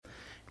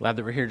Glad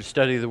that we're here to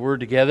study the Word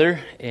together,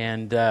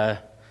 and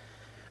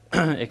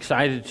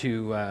excited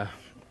to,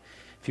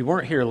 if you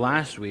weren't here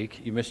last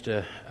week, you missed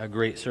a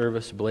great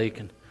service. Blake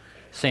and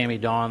Sammy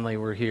Donley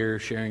were here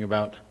sharing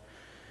about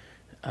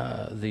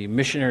the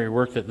missionary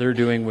work that they're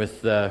doing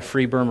with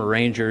Free Burma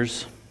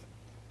Rangers,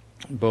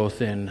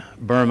 both in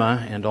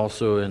Burma and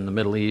also in the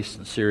Middle East,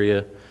 and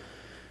Syria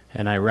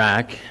and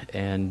Iraq.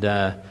 And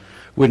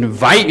would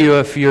invite you,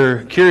 if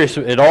you're curious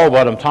at all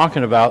what I'm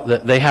talking about,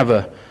 that they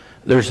have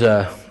there's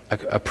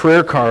a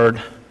prayer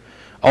card.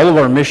 All of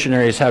our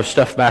missionaries have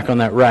stuff back on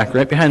that rack,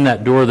 right behind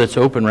that door that's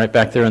open right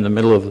back there in the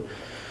middle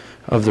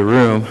of the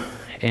room.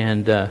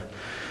 And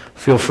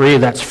feel free,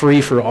 that's free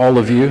for all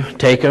of you.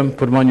 Take them,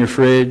 put them on your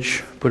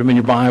fridge, put them in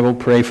your Bible,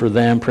 pray for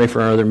them, pray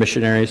for our other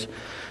missionaries.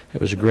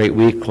 It was a great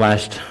week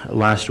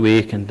last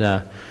week, and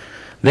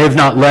they've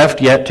not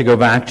left yet to go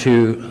back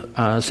to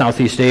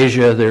Southeast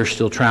Asia. They're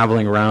still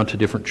traveling around to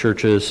different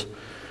churches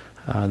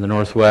in the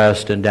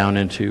Northwest and down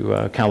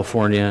into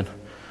California,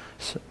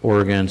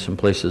 Oregon, some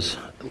places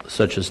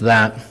such as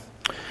that.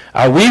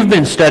 We've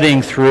been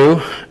studying through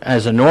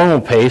as a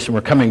normal pace, and we're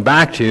coming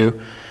back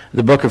to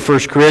the book of 1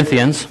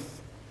 Corinthians.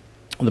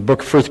 The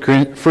book of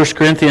 1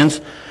 Corinthians,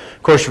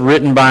 of course,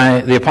 written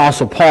by the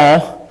Apostle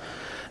Paul,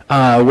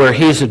 where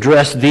he's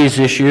addressed these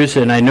issues,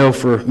 and I know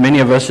for many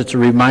of us it's a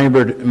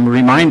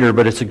reminder,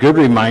 but it's a good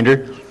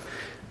reminder.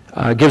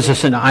 Gives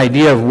us an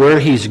idea of where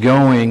he's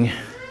going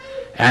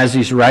as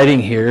he's writing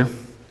here.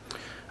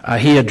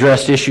 He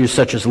addressed issues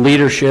such as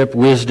leadership,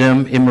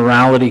 wisdom,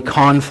 immorality,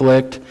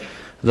 conflict.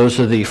 Those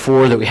are the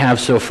four that we have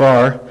so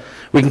far.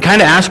 We can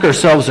kind of ask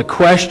ourselves a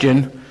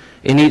question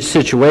in each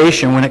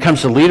situation. When it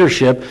comes to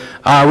leadership,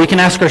 we can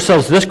ask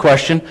ourselves this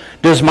question: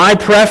 does my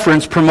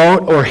preference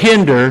promote or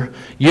hinder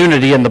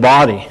unity in the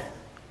body?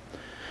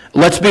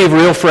 Let's be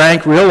real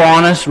frank, real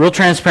honest, real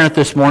transparent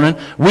this morning.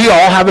 We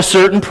all have a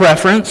certain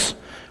preference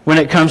when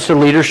it comes to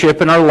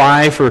leadership in our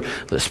life, or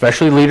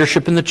especially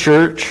leadership in the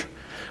church.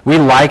 We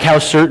like how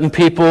certain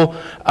people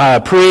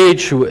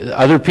preach,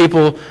 other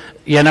people,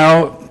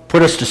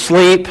 put us to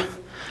sleep.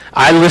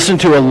 I listen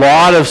to a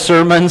lot of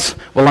sermons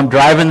while I'm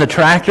driving the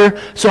tractor,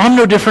 so I'm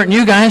no different than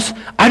you guys.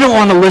 I don't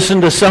want to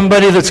listen to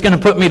somebody that's going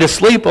to put me to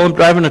sleep while I'm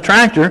driving a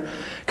tractor,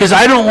 because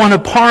I don't want to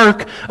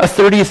park a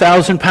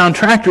 30,000-pound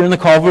tractor in the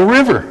Colville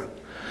River.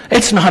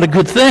 It's not a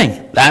good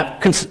thing.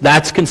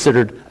 That's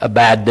considered a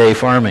bad day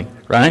farming,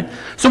 right?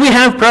 So we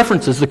have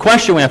preferences. The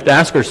question we have to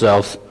ask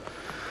ourselves: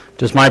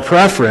 does my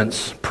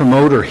preference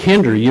promote or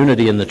hinder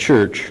unity in the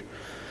church?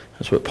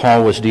 That's what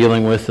Paul was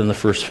dealing with in the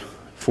first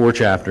 4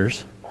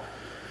 chapters.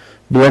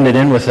 Blended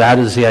in with that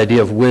is the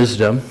idea of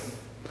wisdom.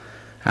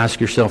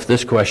 Ask yourself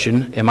this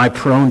question: am I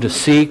prone to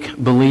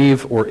seek,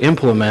 believe, or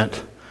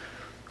implement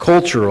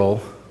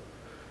cultural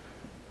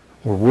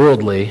or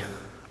worldly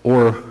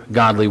or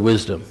godly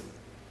wisdom?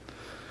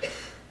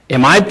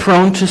 Am I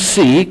prone to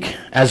seek,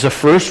 as a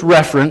first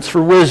reference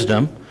for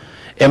wisdom,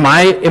 am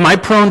I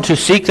prone to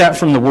seek that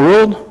from the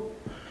world?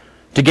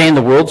 To gain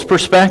the world's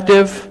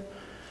perspective,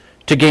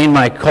 to gain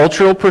my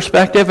cultural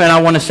perspective? And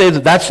I want to say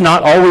that that's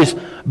not always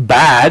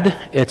bad.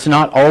 It's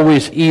not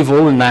always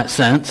evil in that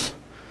sense.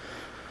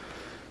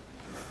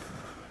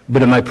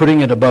 But am I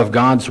putting it above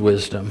God's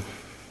wisdom?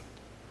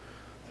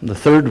 The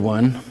third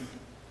one,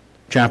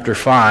 chapter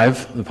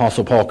 5, the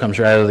Apostle Paul comes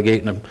right out of the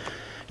gate in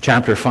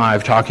chapter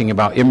 5 talking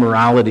about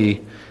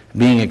immorality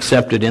being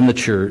accepted in the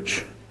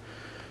church.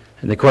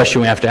 And the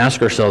question we have to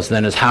ask ourselves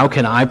then is, how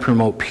can I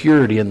promote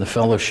purity in the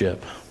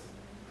fellowship?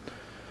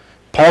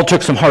 Paul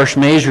took some harsh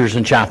measures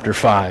in chapter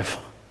 5,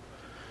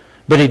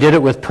 but he did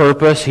it with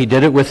purpose. He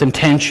did it with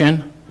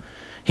intention.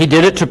 He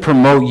did it to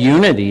promote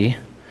unity.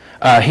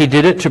 He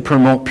did it to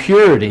promote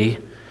purity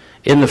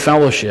in the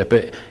fellowship.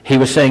 He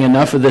was saying,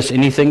 enough of this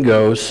anything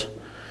goes.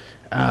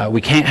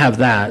 We can't have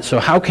that. So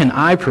how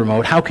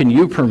can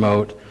you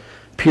promote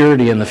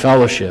purity in the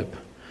fellowship?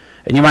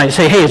 And you might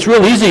say, hey, it's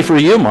real easy for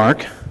you,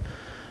 Mark.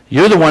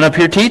 You're the one up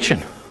here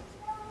teaching.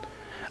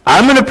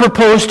 I'm going to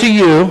propose to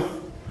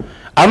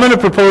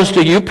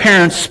you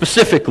parents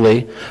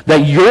specifically,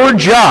 that your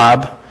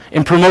job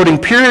in promoting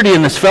purity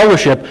in this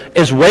fellowship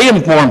is way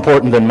more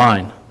important than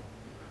mine.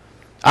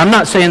 I'm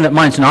not saying that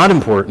mine's not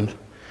important.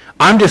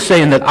 I'm just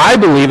saying that I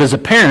believe as a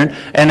parent,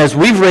 and as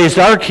we've raised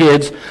our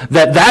kids,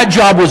 that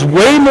job was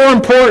way more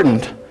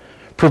important,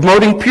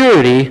 promoting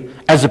purity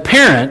as a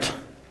parent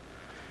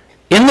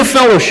in the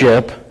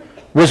fellowship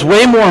was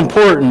way more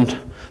important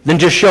than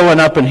just showing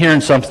up and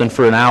hearing something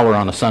for an hour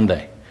on a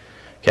Sunday.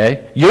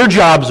 Okay? Your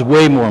job's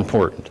way more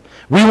important.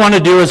 We want to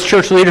do, as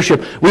church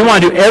leadership, we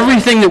want to do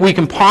everything that we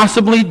can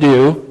possibly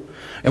do,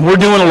 and we're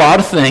doing a lot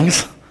of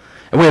things,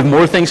 and we have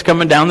more things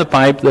coming down the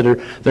pipe they're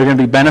going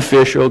to be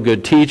beneficial,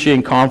 good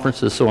teaching,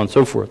 conferences, so on and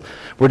so forth.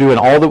 We're doing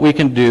all that we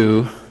can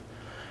do.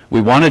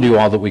 We want to do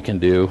all that we can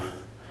do.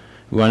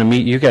 We want to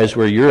meet you guys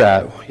where you're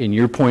at in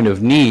your point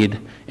of need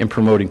in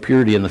promoting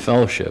purity in the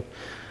fellowship.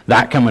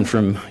 That coming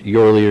from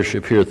your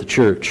leadership here at the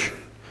church.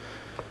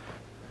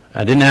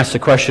 I didn't ask the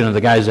question of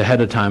the guys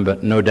ahead of time,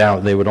 but no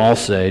doubt they would all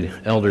say,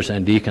 elders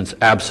and deacons,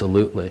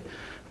 absolutely.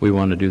 we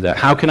want to do that.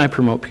 How can I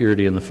promote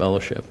purity in the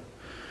fellowship?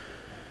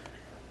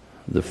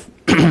 The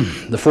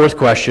fourth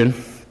question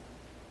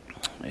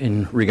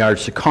in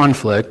regards to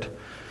conflict,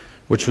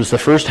 which was the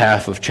first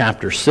half of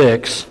chapter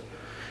 6.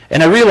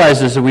 And I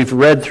realize as we've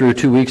read through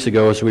 2 weeks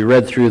ago, as we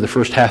read through the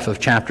first half of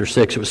chapter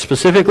 6, it was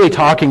specifically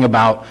talking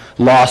about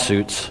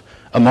lawsuits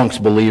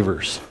amongst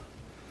believers.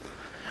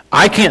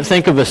 I can't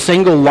think of a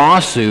single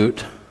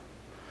lawsuit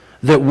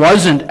that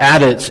wasn't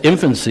at its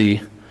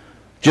infancy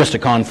just a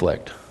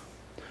conflict.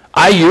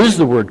 I use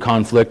the word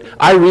conflict.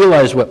 I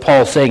realize what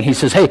Paul's saying. He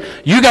says, hey,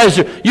 you guys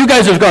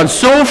have gone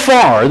so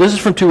far, this is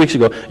from 2 weeks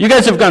ago, you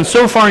guys have gone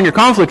so far in your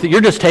conflict that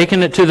you're just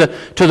taking it to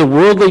the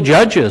worldly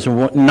judges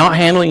and not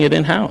handling it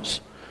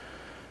in-house.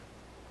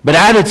 But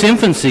at its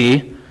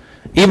infancy,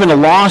 even a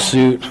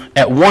lawsuit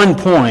at one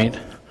point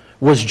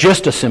was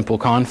just a simple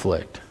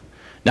conflict.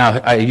 Now,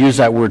 I use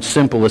that word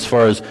simple as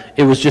far as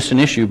it was just an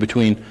issue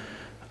between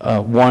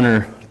one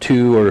or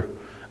two or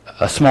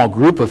a small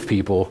group of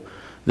people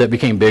that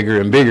became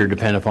bigger and bigger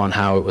depending upon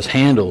how it was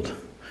handled.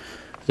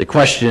 The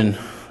question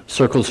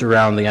circles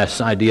around this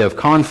idea of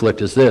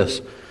conflict is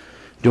this: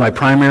 do I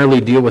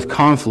primarily deal with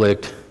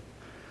conflict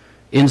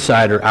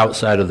inside or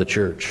outside of the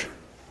church?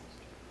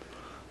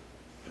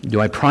 Do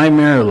I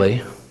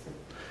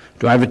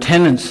have a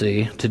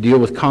tendency to deal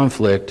with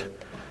conflict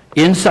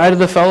inside of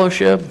the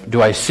fellowship?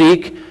 Do I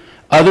seek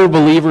other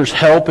believers'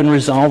 help in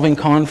resolving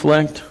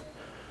conflict?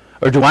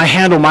 Or do I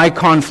handle my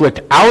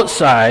conflict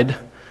outside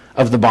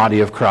of the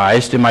body of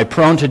Christ? Am I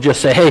prone to just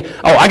say, hey,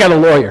 I got a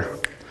lawyer.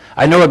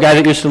 I know a guy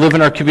that used to live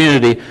in our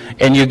community,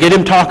 and you get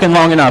him talking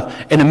long enough,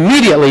 and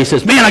immediately he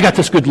says, man, I got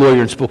this good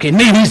lawyer in Spokane.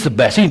 Man, he's the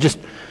best. He just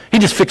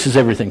fixes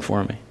everything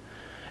for me.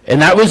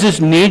 And that was his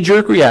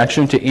knee-jerk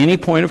reaction to any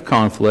point of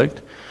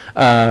conflict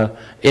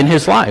in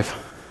his life,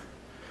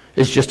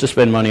 is just to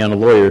spend money on a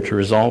lawyer to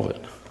resolve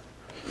it.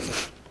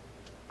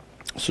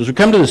 So as we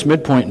come to this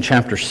midpoint in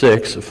chapter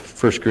 6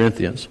 of 1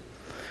 Corinthians,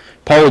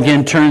 Paul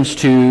again turns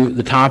to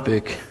the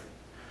topic,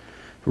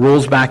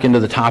 rolls back into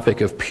the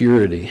topic of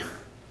purity.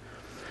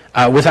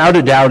 Without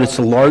a doubt, it's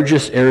the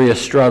largest area of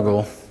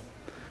struggle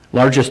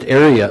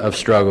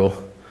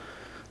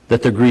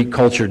that the Greek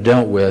culture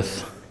dealt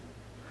with,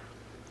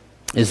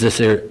 is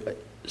this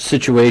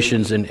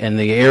situations in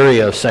the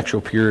area of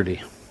sexual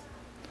purity.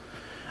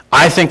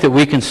 I think that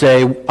we can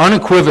say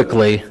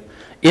unequivocally,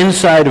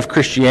 inside of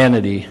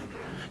Christianity,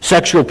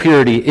 sexual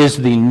purity is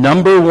the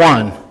number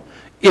one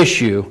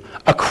issue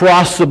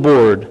across the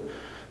board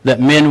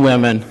that men,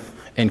 women,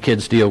 and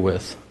kids deal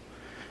with.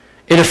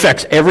 It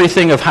affects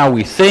everything of how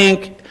we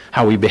think,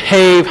 how we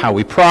behave, how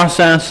we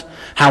process,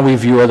 how we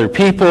view other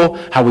people,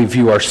 how we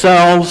view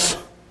ourselves.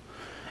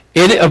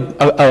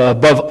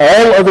 Above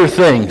all other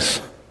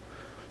things,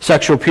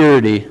 sexual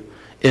purity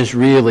is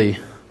really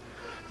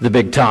the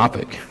big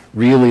topic,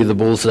 really the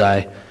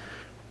bullseye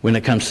when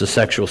it comes to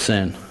sexual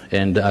sin,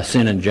 and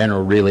sin in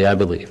general, really, I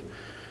believe.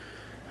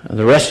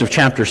 The rest of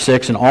chapter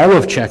 6 and all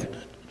of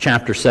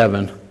chapter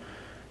 7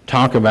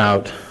 talk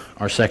about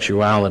our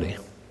sexuality.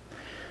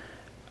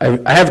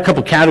 I have a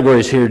couple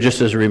categories here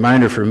just as a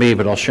reminder for me,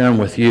 but I'll share them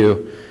with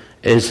you,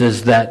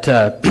 is that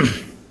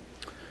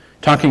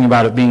talking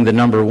about it being the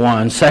number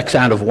one, sex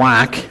out of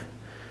whack,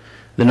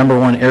 the number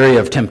one area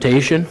of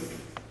temptation,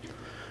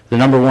 the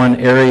number one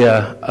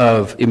area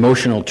of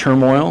emotional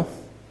turmoil.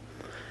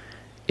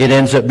 It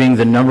ends up being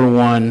the number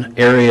one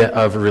area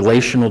of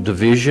relational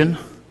division.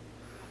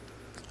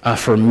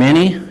 For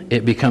many,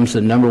 it becomes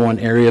the number one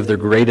area of their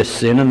greatest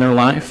sin in their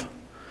life.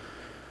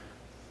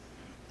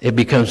 It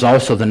becomes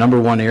also the number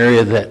one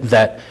area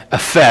that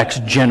affects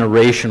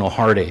generational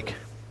heartache.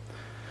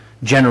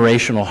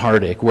 Generational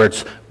heartache, where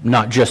it's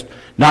not just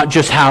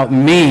how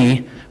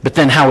me, but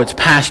then how it's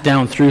passed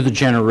down through the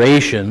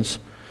generations.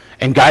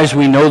 And guys,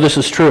 we know this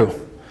is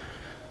true.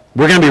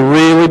 We're going to be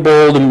really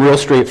bold and real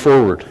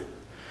straightforward.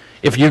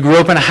 If you grew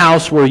up in a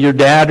house where your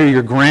dad or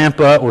your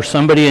grandpa or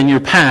somebody in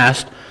your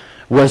past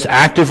was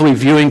actively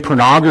viewing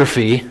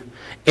pornography,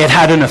 it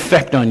had an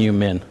effect on you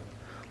men.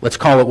 Let's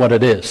call it what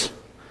it is.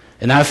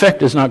 And that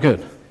effect is not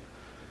good.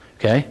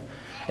 Okay?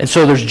 And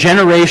so there's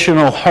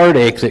generational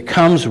heartache that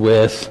comes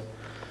with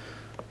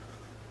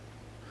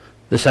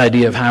this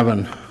idea of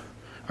having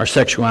our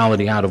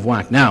sexuality out of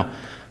whack. Now,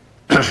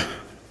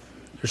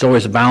 there's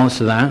always a balance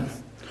to that.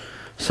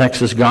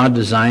 Sex as God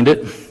designed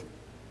it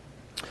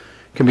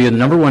can be the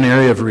number one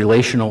area of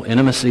relational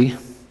intimacy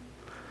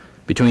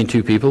between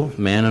two people,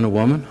 a man and a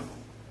woman.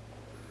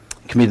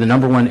 It can be the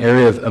number one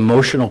area of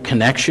emotional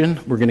connection.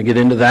 We're going to get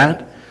into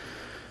that.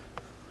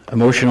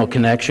 Emotional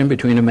connection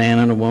between a man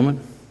and a woman.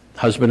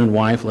 Husband and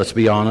wife, let's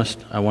be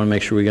honest. I want to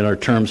make sure we get our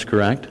terms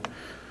correct.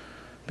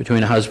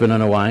 Between a husband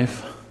and a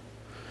wife.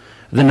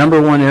 The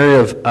number one area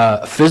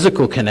of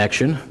physical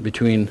connection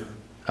between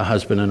a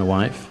husband and a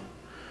wife.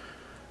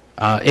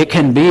 It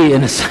can be,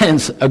 in a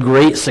sense, a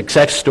great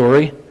success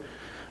story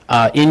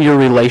in your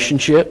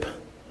relationship.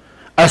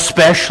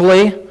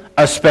 Especially,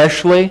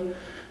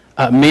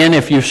 men,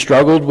 if you've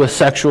struggled with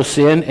sexual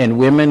sin, and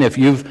women, if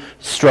you've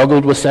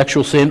struggled with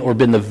sexual sin or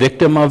been the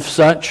victim of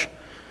such.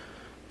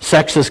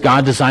 sex as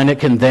God designed it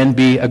can then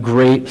be a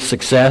great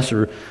success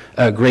or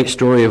a great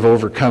story of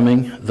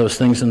overcoming those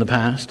things in the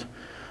past.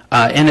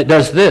 And it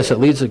does this. It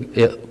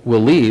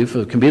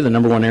can be the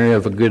number one area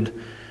of a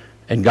good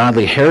and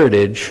godly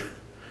heritage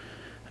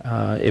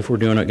if we're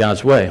doing it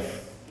God's way.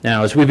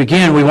 Now, as we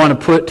begin, we want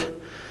to put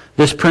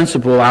this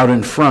principle out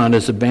in front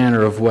as a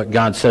banner of what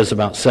God says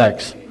about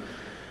sex.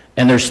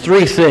 And there's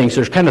three things.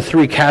 There's kind of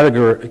three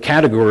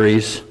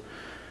categories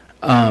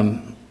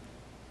in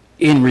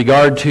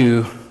regard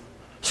to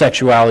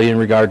sexuality, in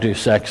regard to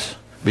sex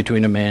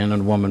between a man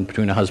and a woman,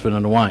 between a husband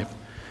and a wife.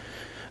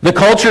 The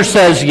culture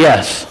says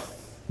yes.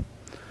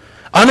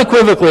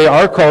 Unequivocally,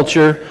 our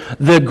culture,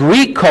 the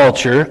Greek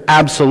culture,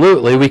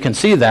 absolutely, we can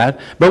see that.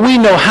 But we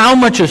know how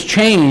much has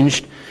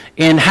changed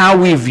in how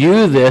we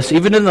view this,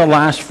 even in the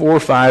last 4,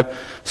 5,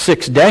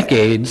 6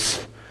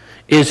 decades,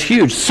 is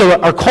huge. So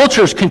our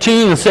culture is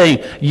continuing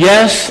saying,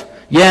 yes,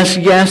 yes,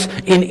 yes,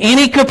 in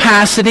any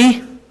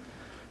capacity,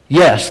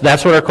 yes,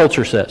 that's what our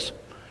culture says.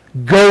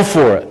 Go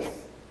for it.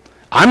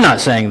 I'm not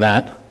saying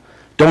that.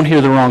 Don't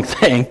hear the wrong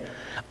thing.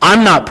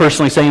 I'm not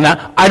personally saying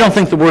that. I don't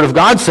think the Word of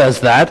God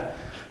says that.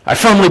 I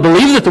firmly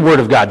believe that the Word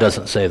of God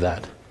doesn't say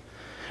that.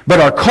 But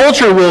our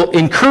culture will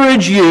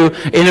encourage you,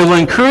 and it will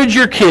encourage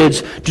your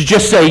kids to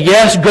just say,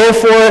 yes, go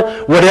for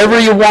it, whatever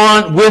you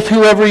want, with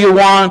whoever you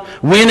want,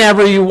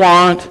 whenever you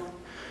want,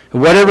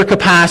 whatever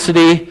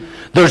capacity.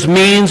 There's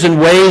means and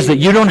ways that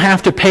you don't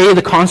have to pay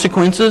the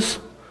consequences.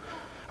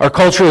 Our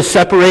culture has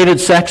separated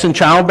sex and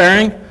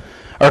childbearing.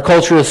 Our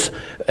culture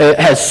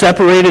has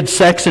separated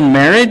sex and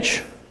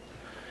marriage.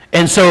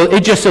 And so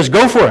it just says,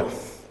 go for it,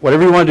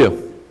 whatever you want to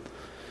do.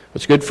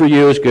 What's good for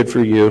you is good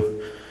for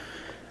you.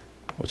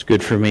 What's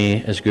good for me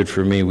is good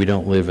for me. We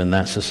don't live in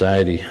that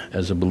society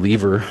as a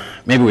believer.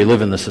 Maybe we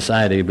live in the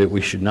society, but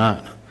we should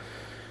not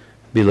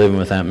be living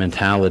with that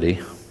mentality.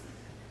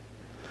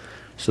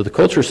 So the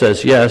culture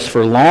says yes.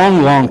 For a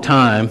long, long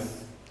time,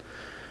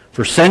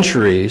 for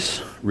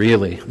centuries,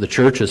 really, the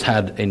church has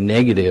had a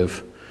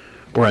negative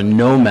or a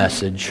no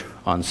message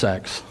on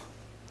sex.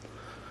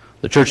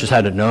 The church has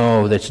had a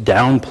no that's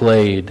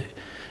downplayed.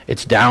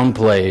 It's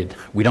downplayed.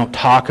 We don't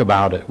talk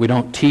about it. We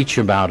don't teach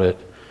about it.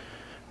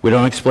 We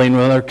don't explain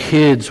with our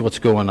kids what's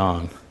going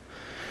on.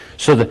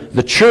 So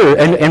the church,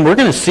 and we're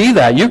going to see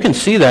that. You can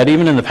see that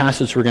even in the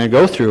passage we're going to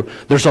go through.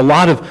 There's some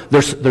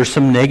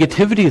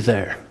negativity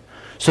there.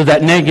 So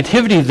that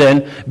negativity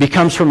then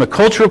becomes from a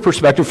cultural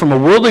perspective, from a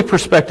worldly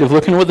perspective,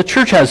 looking at what the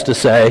church has to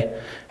say.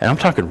 And I'm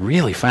talking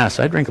really fast.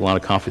 I drank a lot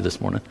of coffee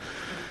this morning.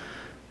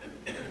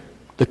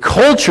 The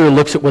culture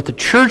looks at what the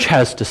church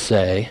has to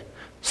say,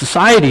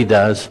 society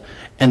does,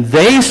 and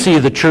they see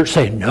the church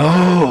say,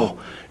 no,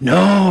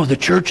 the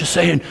church is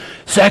saying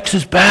sex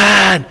is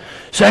bad.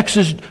 Sex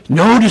is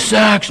no to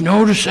sex,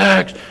 no to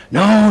sex.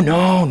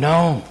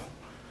 No.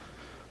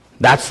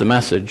 That's the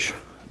message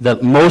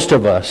that most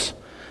of us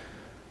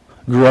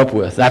grew up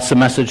with. That's the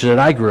message that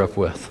I grew up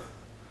with.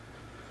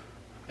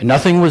 And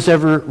nothing was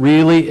ever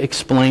really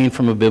explained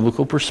from a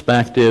biblical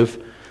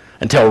perspective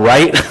until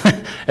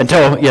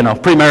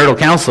premarital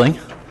counseling,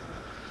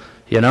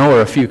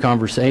 or a few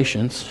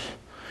conversations.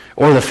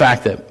 Or the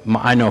fact that,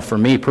 I know for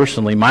me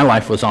personally, my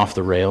life was off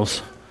the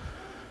rails.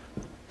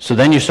 So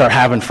then you start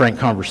having frank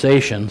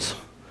conversations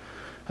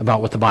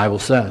about what the Bible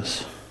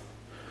says.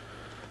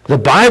 The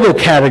Bible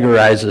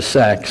categorizes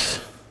sex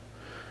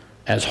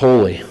as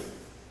holy.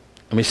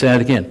 Let me say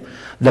that again.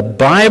 The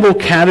Bible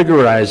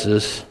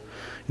categorizes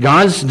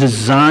God's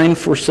design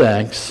for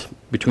sex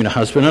between a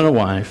husband and a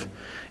wife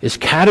is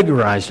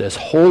categorized as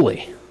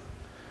holy.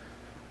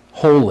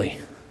 Holy.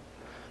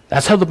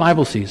 That's how the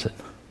Bible sees it.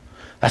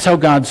 That's how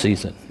God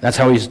sees it. That's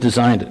how He's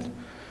designed it.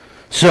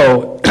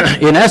 So,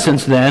 in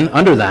essence then,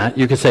 under that,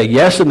 you could say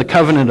yes in the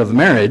covenant of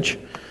marriage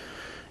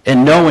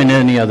and no in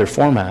any other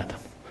format.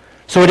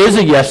 So it is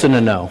a yes and a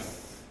no.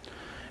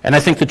 And I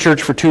think the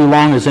church for too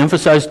long has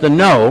emphasized the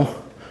no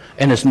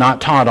and is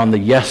not taught on the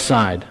yes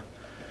side.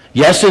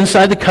 Yes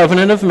inside the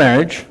covenant of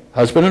marriage,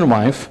 husband and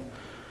wife,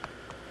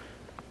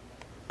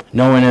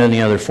 no in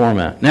any other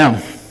format.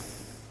 Now,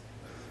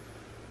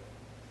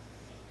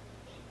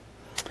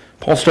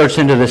 Paul starts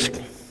into this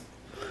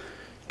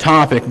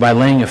topic by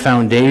laying a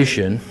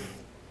foundation,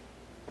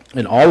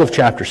 and all of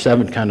chapter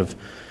 7 kind of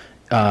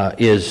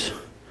is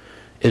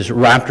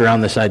wrapped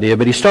around this idea,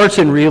 but he starts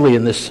in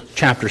this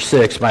chapter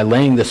 6 by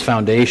laying this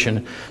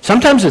foundation.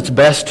 Sometimes it's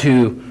best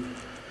to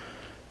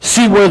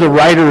see where the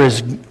writer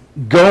is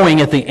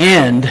going at the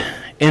end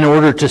in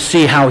order to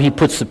see how he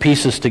puts the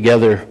pieces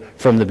together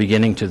from the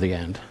beginning to the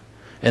end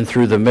and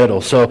through the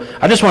middle. So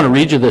I just want to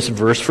read you this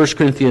verse, 1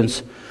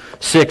 Corinthians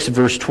 6,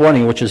 verse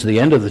 20, which is the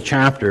end of the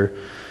chapter.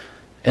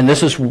 And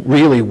this is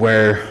really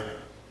where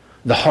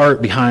the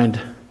heart behind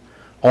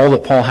all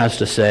that Paul has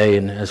to say,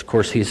 and of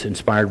course he's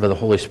inspired by the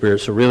Holy Spirit,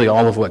 so really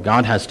all of what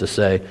God has to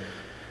say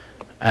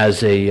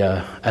as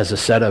a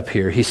setup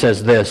here. He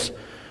says this,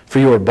 "For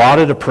you are bought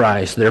at a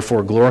price,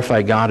 therefore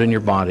glorify God in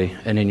your body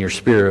and in your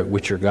spirit,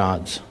 which are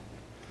God's."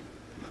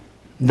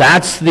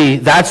 That's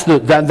the.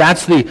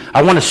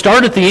 I want to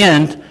start at the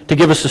end to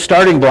give us the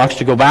starting blocks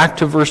to go back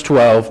to verse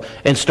 12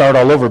 and start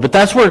all over. But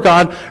that's where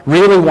God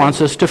really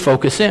wants us to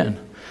focus in.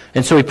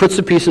 And so he puts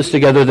the pieces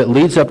together that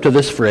leads up to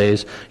this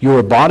phrase, you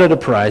are bought at a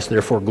price,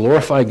 therefore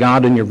glorify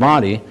God in your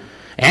body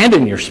and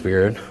in your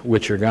spirit,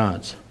 which are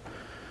God's.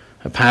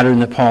 A pattern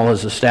that Paul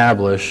has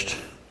established.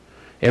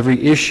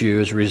 Every issue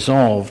is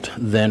resolved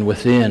then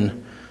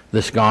within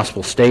this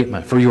gospel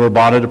statement. For you are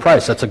bought at a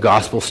price. That's a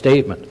gospel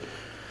statement.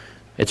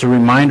 It's a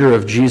reminder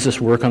of Jesus'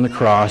 work on the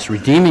cross,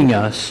 redeeming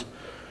us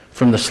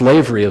from the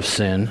slavery of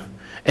sin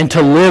and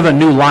to live a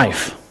new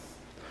life.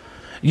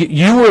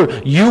 You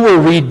were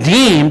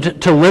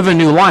redeemed to live a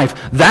new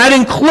life. That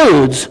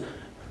includes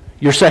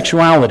your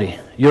sexuality,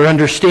 your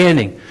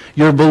understanding,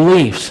 your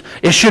beliefs.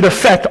 It should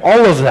affect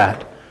all of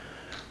that.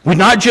 We're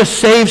not just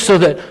saved so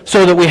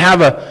that we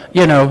have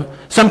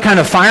some kind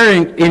of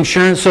fire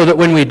insurance so that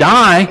when we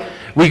die,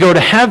 we go to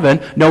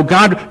heaven. No,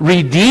 God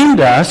redeemed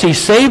us. He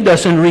saved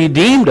us and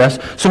redeemed us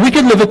so we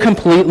can live a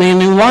completely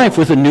new life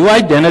with a new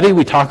identity.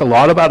 We talk a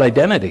lot about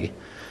identity.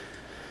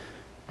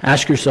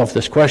 Ask yourself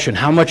this question: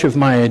 how much of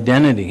my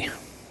identity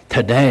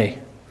today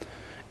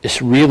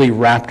is really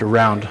wrapped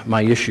around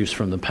my issues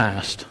from the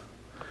past?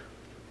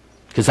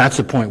 Because that's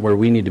the point where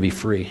we need to be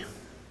free.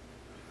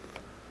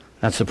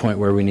 That's the point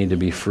where we need to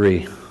be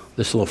free.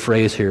 This little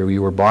phrase here,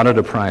 you were bought at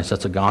a price,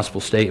 that's a gospel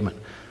statement.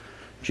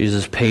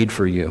 Jesus paid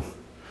for you.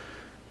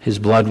 His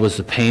blood was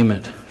the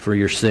payment for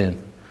your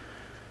sin.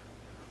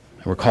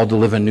 And we're called to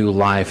live a new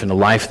life, and a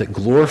life that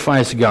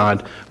glorifies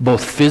God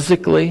both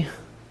physically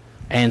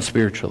and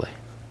spiritually.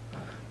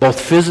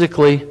 Both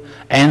physically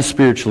and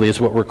spiritually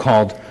is what we're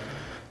called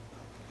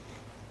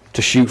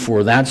to shoot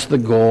for. That's the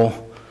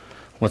goal.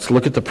 Let's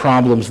look at the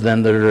problems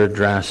then that are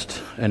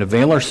addressed and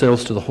avail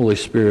ourselves to the Holy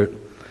Spirit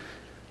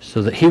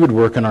so that he would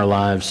work in our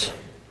lives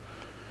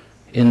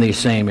in these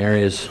same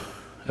areas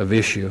of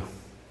issue.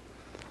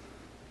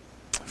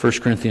 1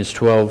 Corinthians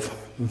 1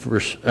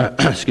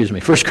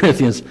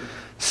 Corinthians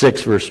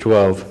 6, verse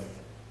 12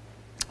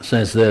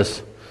 says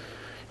this: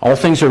 all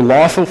things are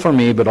lawful for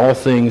me, but all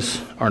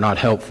things are not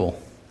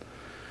helpful.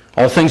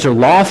 All things are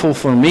lawful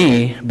for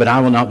me, but I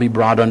will not be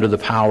brought under the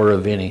power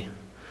of any.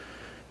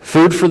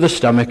 Food for the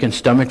stomach and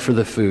stomach for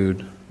the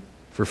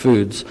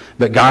foods,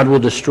 but God will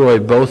destroy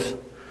both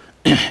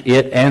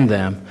it and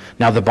them.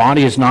 Now the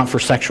body is not for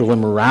sexual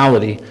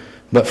immorality,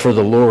 but for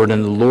the Lord,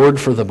 and the Lord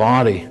for the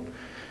body.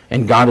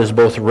 And God has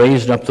both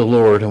raised up the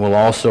Lord and will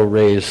also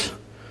raise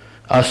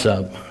us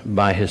up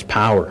by his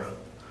power.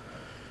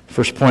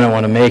 First point I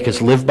want to make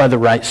is live by the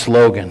right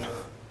slogan.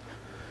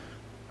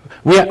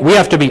 We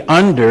have to be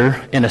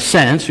under, in a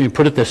sense, we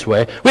put it this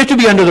way, we have to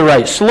be under the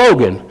right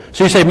slogan.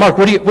 So you say, Mark,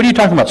 what are you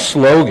talking about,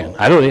 slogan?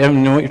 I don't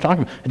even know what you're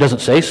talking about. It doesn't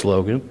say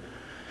slogan.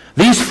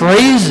 These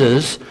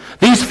phrases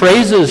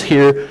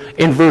here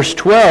in verse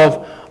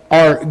 12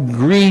 are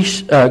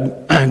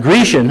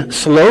Grecian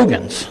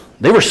slogans.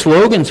 They were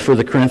slogans for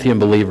the Corinthian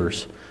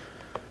believers.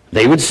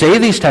 They would say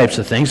these types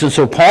of things, and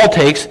so Paul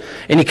takes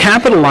and he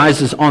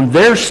capitalizes on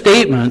their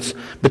statements,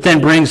 but then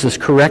brings this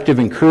corrective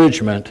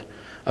encouragement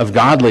of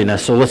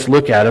godliness. So let's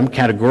look at them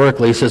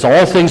categorically. He says,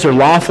 all things are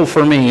lawful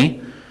for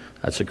me.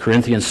 That's a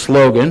Corinthian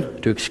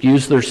slogan, to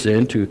excuse their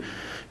sin, to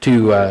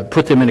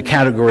put them in a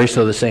category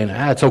so they're saying,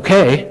 it's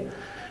okay.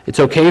 It's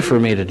okay for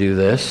me to do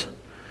this.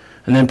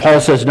 And then Paul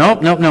says, no.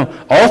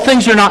 All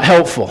things are not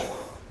helpful.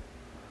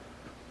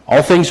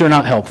 All things are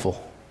not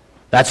helpful.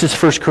 That's his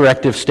first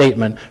corrective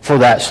statement for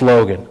that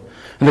slogan.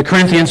 And the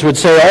Corinthians would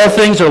say, all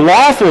things are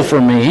lawful for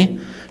me.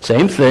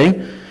 Same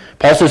thing.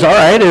 Paul says, all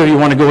right, if you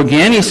want to go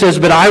again, he says,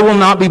 but I will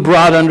not be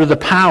brought under the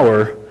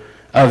power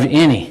of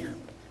any.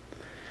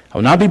 I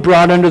will not be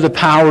brought under the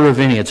power of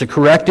any. It's a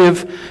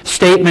corrective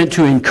statement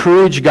to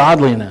encourage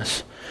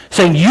godliness,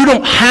 saying you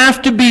don't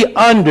have to be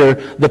under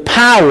the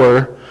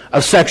power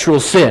of sexual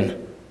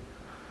sin.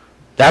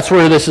 That's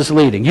where this is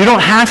leading. You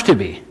don't have to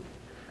be.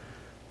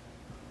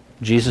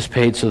 Jesus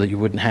paid so that you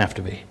wouldn't have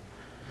to be.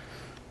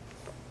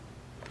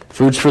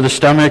 Food's for the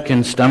stomach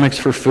and stomach's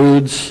for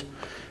foods.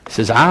 He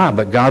says,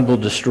 but God will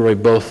destroy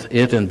both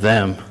it and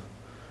them.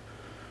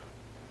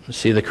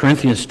 See, the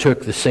Corinthians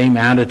took the same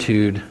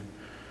attitude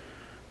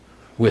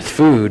with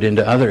food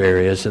into other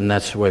areas, and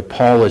that's why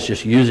Paul is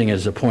just using it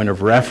as a point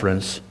of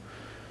reference.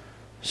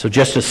 So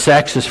just as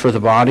sex is for the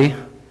body,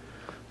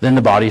 then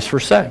the body's for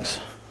sex.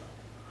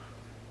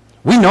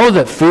 We know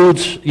that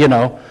food's,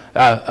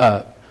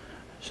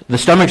 the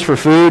stomach's for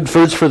food,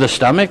 food's for the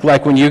stomach.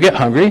 Like when you get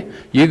hungry,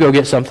 you go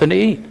get something to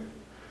eat.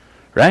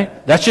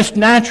 Right? That's just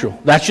natural.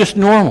 That's just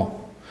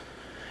normal.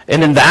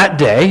 And in that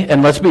day,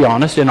 and let's be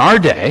honest, in our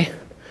day,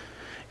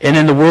 and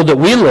in the world that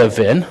we live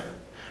in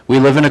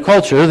a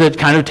culture that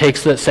kind of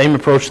takes that same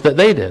approach that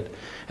they did.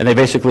 And they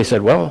basically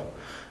said, well,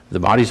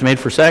 the body's made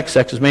for sex,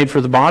 sex is made for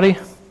the body,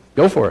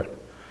 go for it.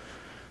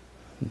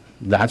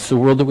 That's the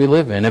world that we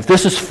live in. If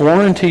this is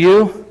foreign to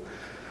you,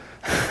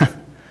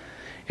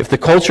 if the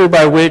culture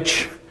by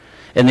which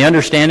and the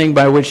understanding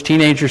by which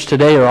teenagers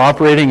today are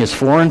operating is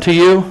foreign to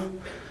you,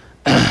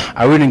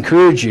 I would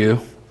encourage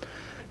you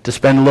to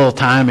spend a little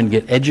time and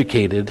get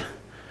educated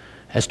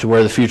as to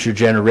where the future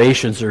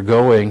generations are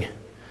going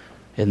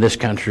in this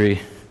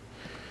country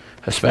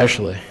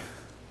especially.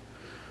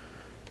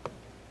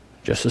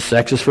 Just as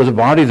sex is for the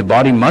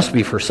body must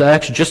be for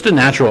sex, just a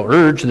natural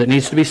urge that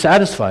needs to be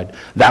satisfied.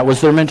 That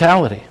was their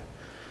mentality.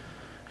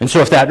 And so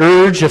if that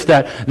urge, if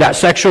that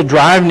sexual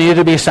drive needed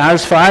to be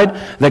satisfied,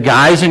 the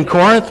guys in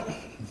Corinth,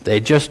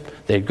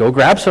 they'd go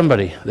grab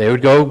somebody. They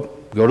would go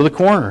to the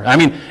corner. I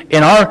mean,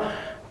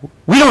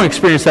 we don't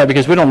experience that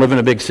because we don't live in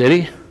a big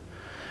city.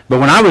 But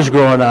when I was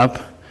growing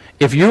up,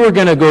 if you were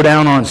going to go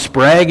down on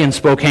Sprague in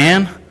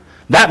Spokane,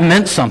 that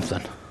meant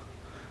something.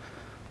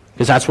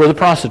 Because that's where the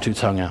prostitutes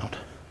hung out.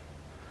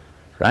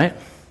 Right?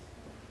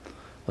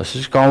 Let's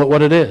just call it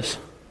what it is.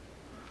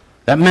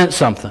 That meant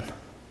something.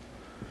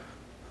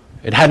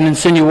 It had an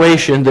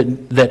insinuation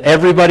that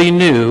everybody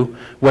knew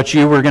what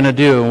you were going to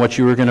do and what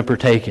you were going to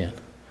partake in.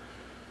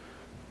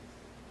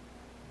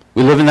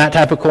 We live in that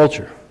type of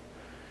culture.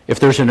 If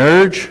there's an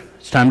urge,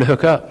 it's time to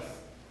hook up.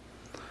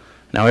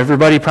 Now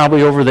everybody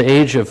probably over the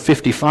age of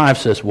 55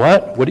 says,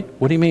 what?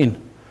 What do you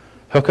mean?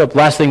 Hook up?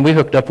 Last thing we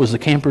hooked up was the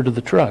camper to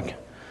the truck.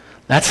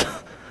 That's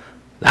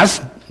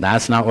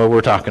not what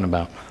we're talking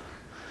about.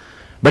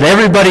 But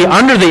everybody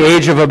under the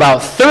age of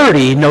about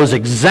 30 knows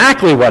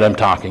exactly what I'm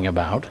talking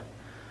about.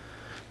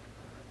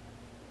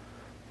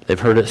 They've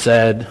heard it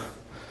said.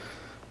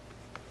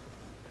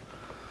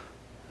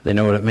 They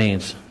know what it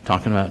means.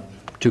 Talking about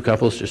two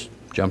couples just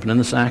jumping in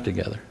the sack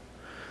together.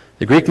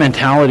 The Greek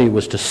mentality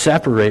was to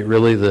separate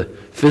really the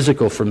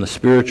physical from the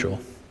spiritual.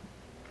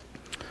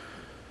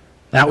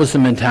 That was the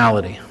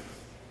mentality.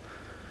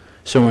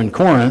 So in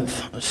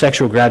Corinth,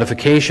 sexual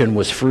gratification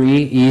was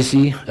free,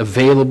 easy,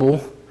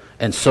 available,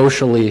 and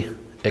socially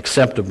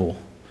acceptable.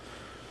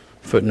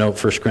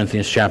 Footnote 1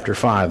 Corinthians chapter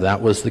 5.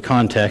 That was the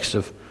context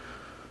of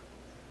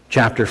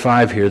chapter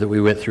 5 here that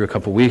we went through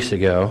several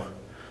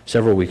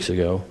weeks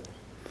ago,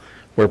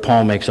 where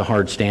Paul makes a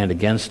hard stand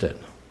against it.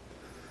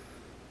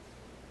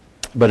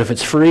 But if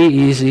it's free,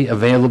 easy,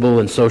 available,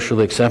 and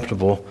socially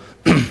acceptable,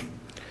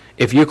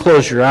 if you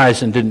closed your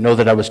eyes and didn't know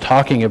that I was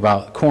talking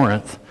about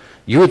Corinth,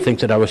 you would think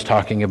that I was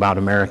talking about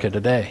America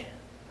today.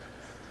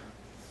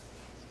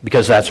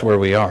 Because that's where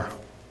we are.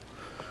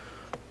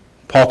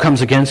 Paul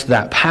comes against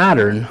that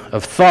pattern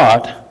of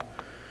thought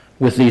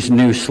with these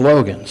new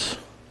slogans.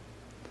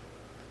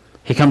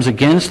 He comes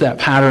against that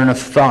pattern of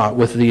thought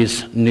with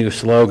these new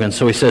slogans.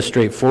 So he says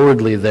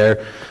straightforwardly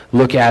there,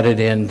 look at it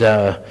in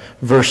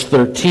verse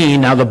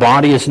 13, now the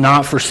body is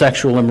not for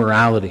sexual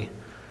immorality.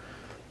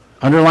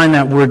 Underline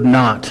that word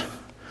not.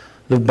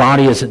 The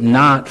body is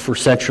not for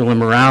sexual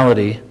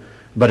immorality,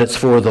 but it's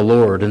for the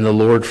Lord, and the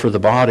Lord for the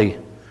body.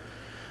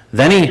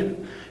 Then he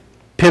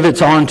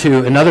pivots on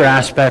to another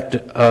aspect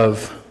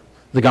of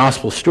the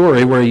gospel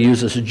story where he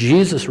uses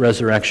Jesus'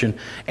 resurrection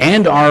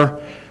and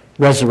our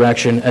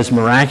resurrection as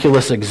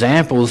miraculous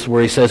examples,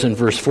 where he says in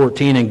verse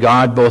 14, and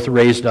God both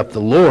raised up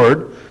the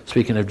Lord,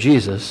 speaking of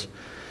Jesus,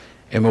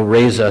 and will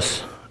raise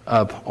us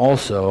up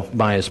also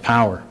by his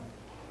power.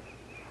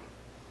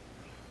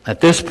 At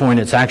this point,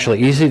 it's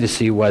actually easy to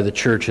see why the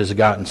church has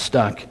gotten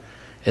stuck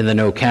in the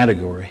no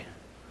category.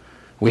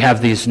 We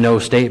have these no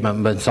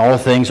statements. All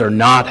things are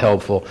not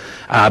helpful,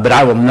 but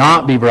I will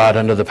not be brought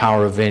under the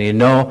power of any.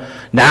 No,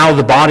 now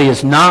the body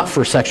is not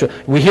for sexual.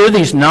 We hear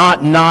these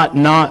not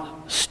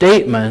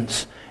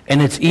statements,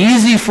 and it's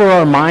easy for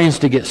our minds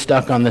to get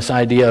stuck on this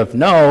idea of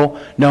no,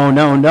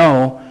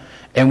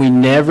 and we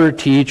never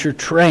teach or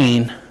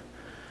train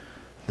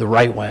the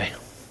right way.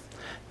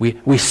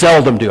 We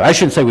seldom do. I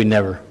shouldn't say we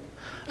never.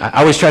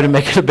 I always try to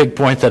make it a big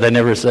point that I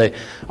never say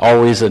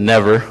always and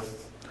never,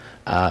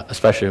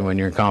 especially when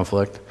you're in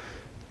conflict.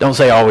 Don't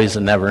say always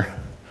and never.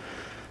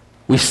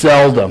 We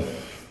seldom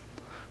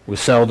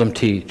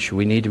teach.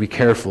 We need to be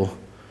careful.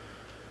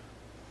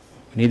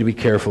 We need to be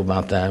careful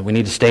about that. We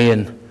need to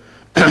stay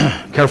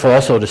careful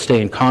also to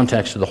stay in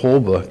context of the whole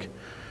book.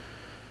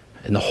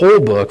 In the whole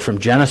book, from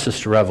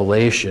Genesis to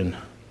Revelation,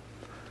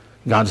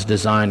 God's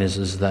design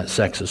is that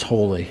sex is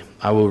holy.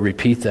 I will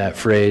repeat that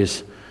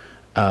phrase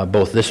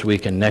both this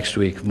week and next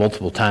week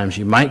multiple times.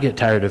 You might get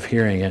tired of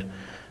hearing it,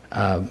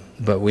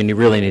 but we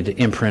really need to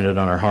imprint it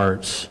on our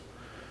hearts,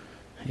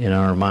 in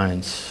our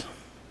minds.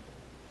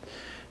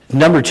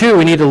 Number two,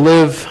 we need to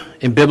live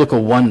in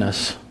biblical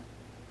oneness.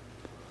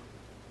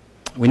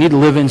 We need to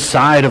live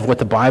inside of what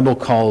the Bible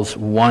calls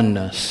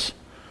oneness.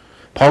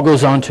 Paul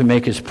goes on to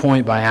make his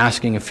point by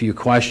asking a few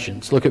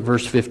questions. Look at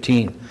verse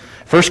 15.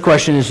 First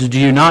question is, do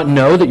you not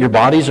know that your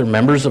bodies are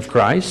members of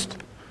Christ?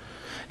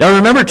 Now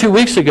remember 2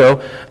 weeks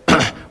ago,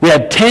 we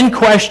had 10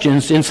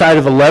 questions inside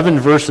of 11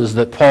 verses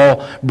that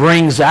Paul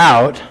brings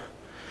out.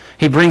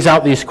 He brings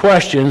out these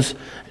questions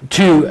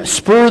to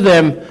spur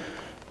them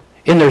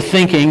in their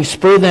thinking,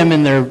 spur them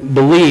in their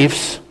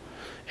beliefs,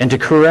 and to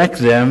correct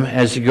them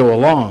as you go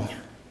along.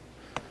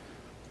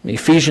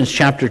 Ephesians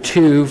chapter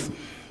 2,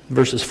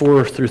 verses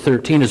 4 through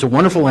 13 is a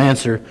wonderful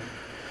answer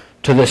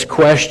to this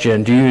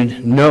question. Do you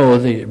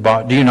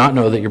not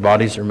know that your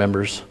bodies are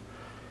members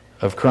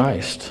of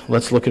Christ?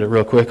 Let's look at it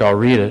real quick. I'll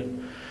read it.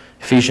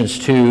 Ephesians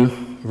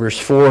 2, verse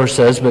 4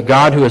 says, "But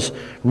God, who is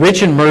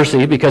rich in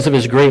mercy, because of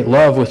his great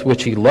love with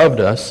which he loved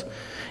us,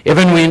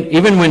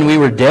 even when we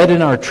were dead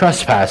in our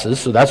trespasses,"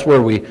 so that's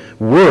where we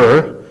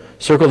were.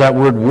 Circle that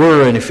word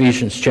 "were" in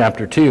Ephesians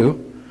chapter 2.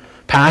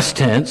 Past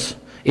tense.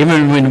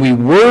 "Even when we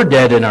were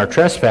dead in our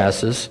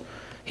trespasses,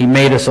 he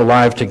made us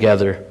alive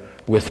together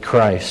with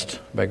Christ.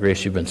 By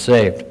grace you've been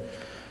saved."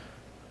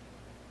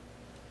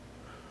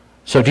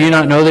 So do you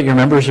not know that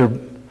your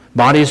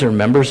bodies are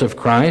members of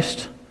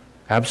Christ?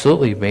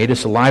 Absolutely. He made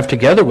us alive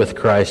together with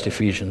Christ,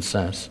 Ephesians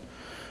says.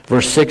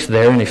 Verse 6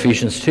 there in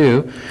Ephesians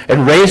 2,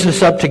 "And raised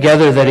us up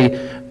together that he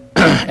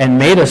and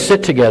made us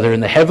sit together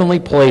in the heavenly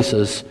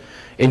places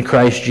in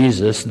Christ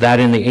Jesus, that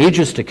in the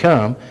ages to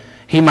come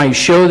he might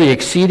show the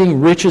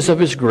exceeding riches of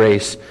his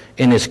grace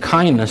in his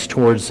kindness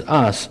towards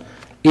us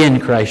in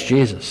Christ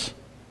Jesus."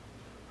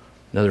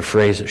 Another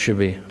phrase that should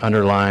be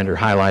underlined or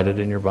highlighted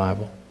in your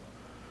Bible.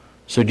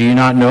 So do you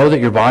not know that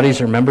your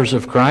bodies are members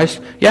of Christ?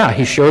 Yeah,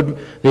 he showed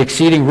the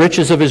exceeding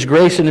riches of his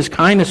grace and his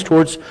kindness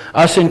towards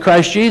us in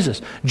Christ Jesus.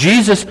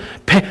 Jesus,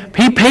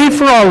 he paid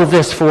for all of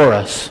this for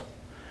us.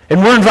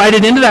 And we're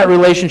invited into that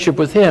relationship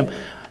with him.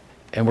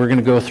 And we're going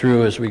to go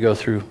through, as we go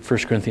through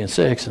 1 Corinthians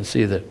 6, and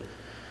see that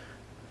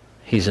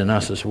he's in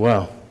us as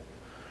well.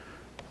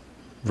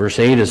 Verse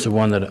 8 is the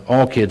one that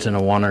all kids in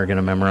Awana are going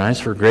to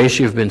memorize. "For grace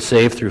you have been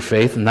saved through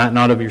faith, and that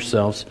not of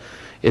yourselves.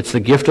 It's the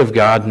gift of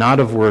God, not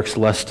of works,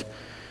 lest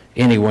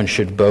anyone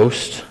should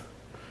boast.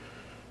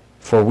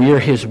 For we are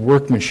his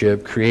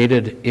workmanship,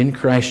 created in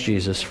Christ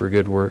Jesus for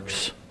good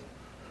works,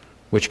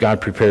 which God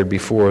prepared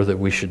before that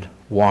we should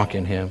walk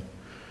in him."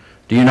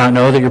 Do you not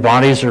know that your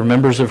bodies are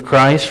members of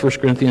Christ?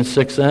 1 Corinthians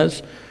 6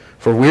 says,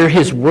 "For we are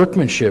his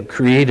workmanship,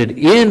 created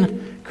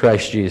in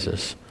Christ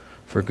Jesus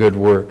for good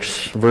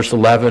works." Verse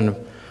 11,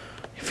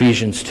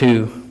 Ephesians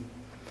 2,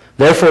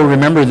 "Therefore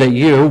remember that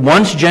you,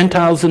 once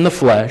Gentiles in the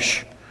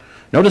flesh,"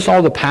 notice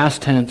all the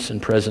past tense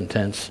and present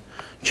tense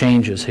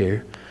changes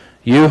here.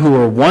 "You who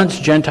were once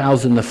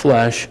Gentiles in the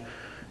flesh,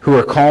 who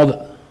are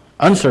called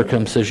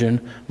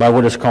uncircumcision by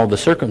what is called the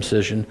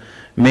circumcision,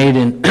 made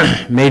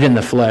in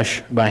the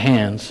flesh by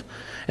hands.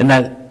 And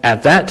that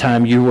at that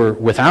time you were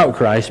without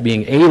Christ,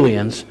 being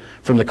aliens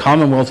from the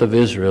commonwealth of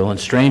Israel and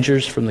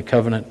strangers from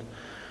the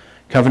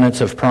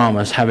covenants of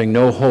promise, having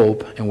no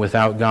hope and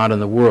without God in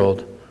the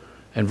world."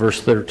 And verse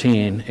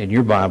 13 in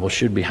your Bible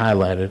should be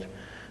highlighted.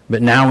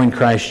 "But now in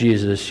Christ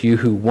Jesus, you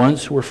who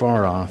once were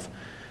far off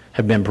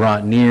have been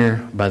brought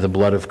near by the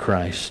blood of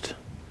Christ."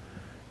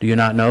 Do you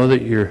not know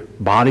that your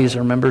bodies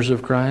are members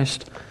of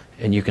Christ?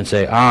 And you can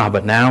say,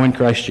 but now in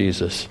Christ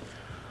Jesus,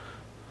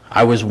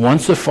 I was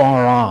once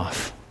afar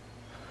off.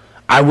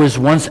 I was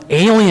once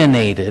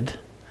alienated.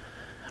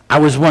 I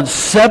was once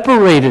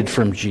separated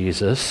from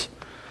Jesus.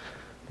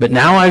 But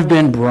now I've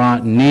been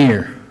brought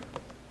near.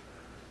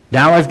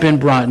 Now I've been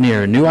brought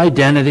near. A new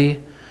identity,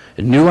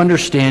 a new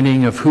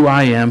understanding of who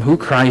I am, who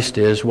Christ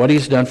is, what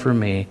he's done for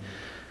me.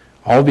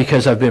 All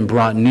because I've been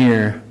brought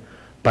near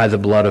by the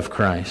blood of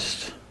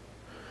Christ.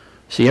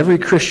 See, every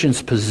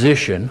Christian's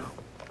position,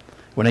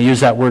 when I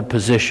use that word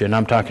position,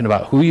 I'm talking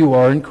about who you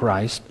are in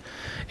Christ.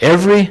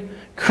 Every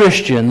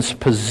Christian's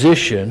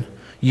position,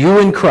 you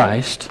in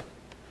Christ,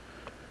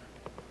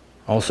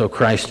 also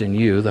Christ in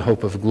you, the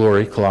hope of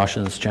glory,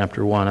 Colossians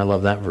chapter 1, I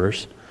love that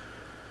verse.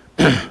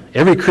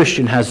 Every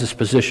Christian has this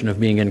position of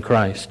being in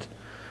Christ.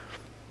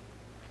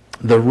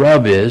 The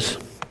rub is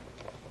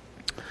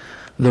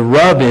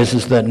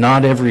that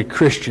not every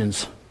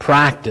Christian's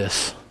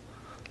practice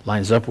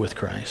lines up with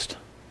Christ.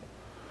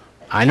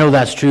 I know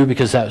that's true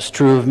because that was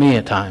true of me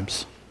at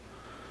times.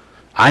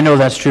 I know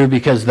that's true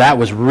because that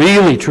was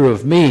really true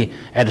of me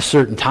at a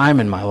certain time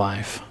in my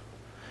life,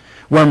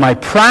 where my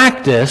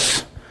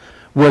practice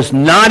was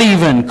not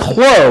even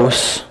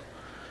close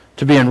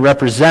to being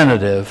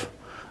representative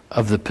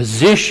of the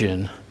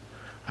position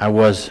I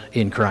was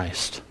in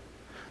Christ.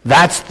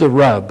 That's the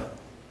rub.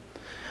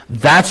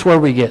 That's where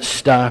we get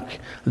stuck.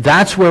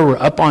 That's where we're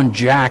up on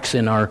jacks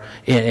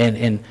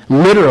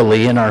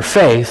literally in our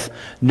faith.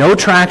 No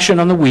traction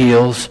on the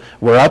wheels.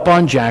 We're up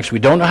on jacks. We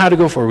don't know how to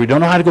go forward. We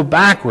don't know how to go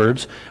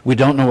backwards. We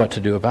don't know what to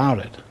do about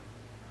it.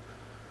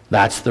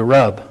 That's the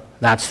rub.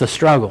 That's the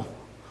struggle.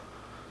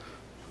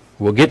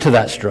 We'll get to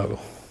that struggle.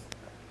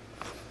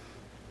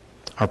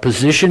 Our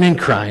position in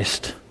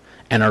Christ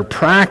and our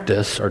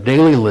practice, our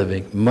daily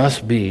living,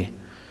 must be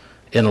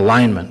in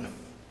alignment.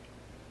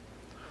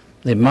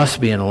 It must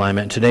be in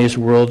alignment.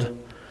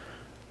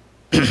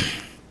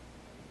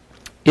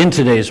 In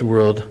today's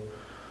world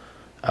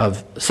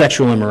of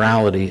sexual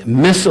immorality,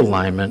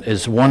 misalignment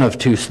is one of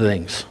two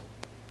things.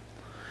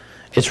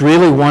 It's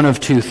really one of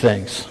two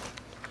things.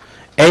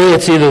 A,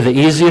 it's either the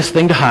easiest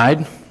thing to hide.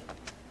 You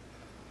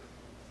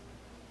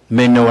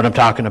may know what I'm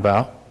talking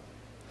about.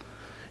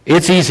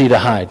 It's easy to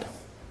hide.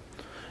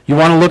 You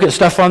want to look at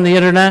stuff on the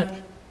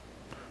internet?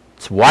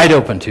 It's wide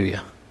open to you.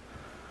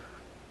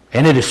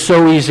 And it is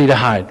so easy to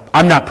hide.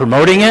 I'm not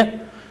promoting it.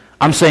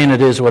 I'm saying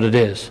it is what it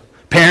is.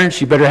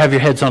 Parents, you better have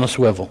your heads on a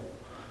swivel.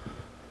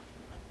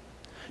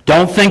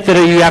 Don't think that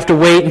you have to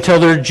wait until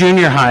they're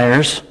junior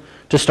hires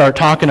to start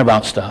talking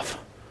about stuff.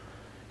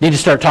 need to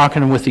start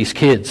talking with these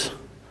kids.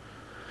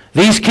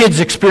 These kids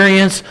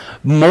experience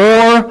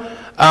more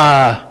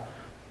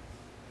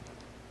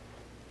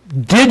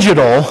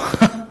digital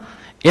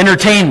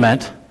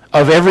entertainment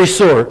of every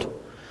sort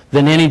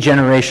than any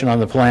generation on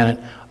the planet,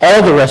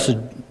 all the rest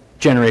of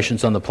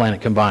generations on the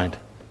planet combined.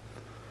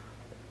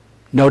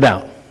 No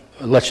doubt.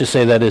 Let's just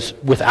say that is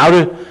without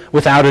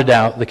a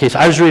doubt the case.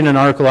 I was reading an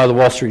article out of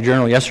the Wall Street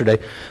Journal yesterday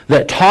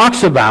that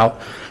talks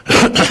about,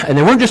 and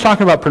they weren't just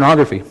talking about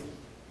pornography.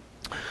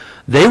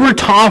 They were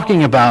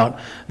talking about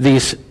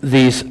this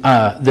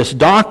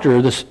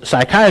doctor, this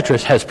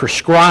psychiatrist has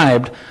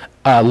prescribed,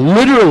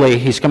 literally,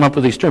 he's come up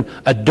with these terms,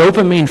 a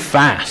dopamine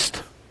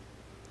fast.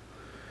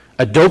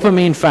 A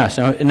dopamine fast.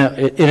 Now,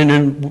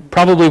 it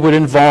probably would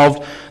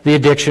involve the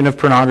addiction of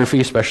pornography,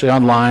 especially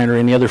online or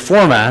any other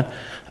format,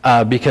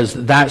 because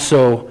that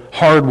so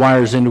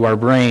hardwires into our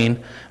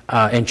brain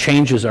and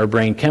changes our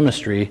brain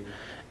chemistry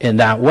in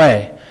that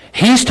way.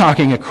 He's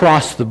talking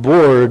across the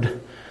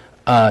board,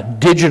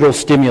 digital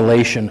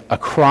stimulation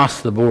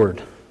across the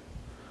board.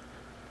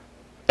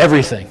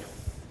 Everything.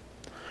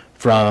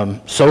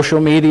 From social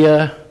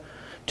media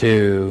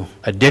to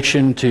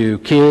addiction to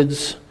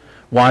kids,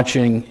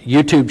 watching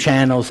YouTube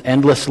channels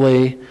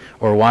endlessly,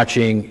 or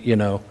watching,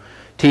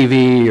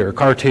 TV or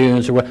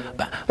cartoons or what.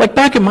 Like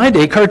back in my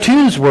day,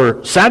 cartoons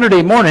were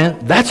Saturday morning,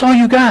 that's all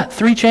you got,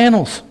 3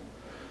 channels.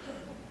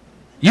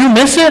 You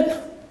miss it?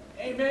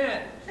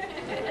 Amen.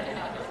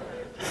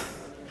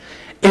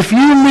 If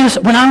you miss,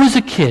 when I was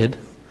a kid,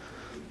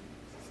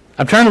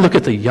 I'm trying to look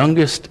at the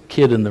youngest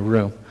kid in the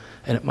room,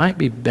 and it might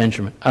be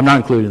Benjamin. I'm not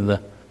including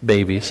the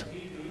babies.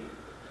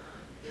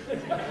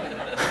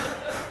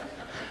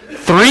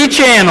 3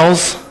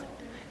 channels,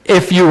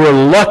 if you were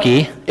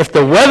lucky, if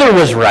the weather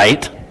was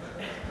right,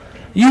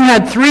 you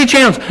had 3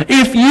 channels.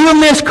 If you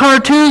miss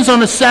cartoons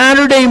on a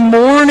Saturday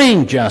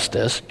morning,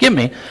 Justice,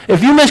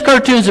 if you miss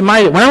cartoons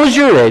when I was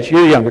your age,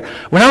 you're younger,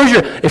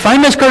 if I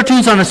miss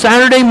cartoons on a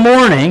Saturday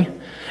morning,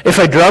 if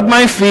I drugged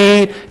my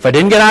feet, if I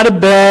didn't get out of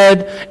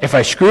bed, if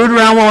I screwed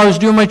around while I was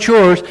doing my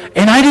chores,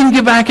 and I didn't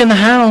get back in the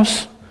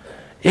house,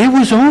 it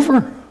was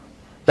over.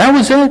 That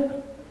was it.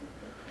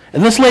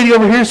 And this lady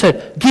over here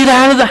said, get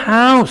out of the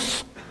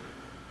house.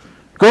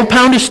 Go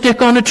pound a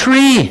stick on a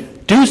tree.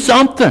 Do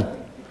something.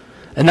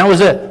 And that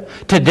was it.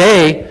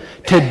 Today,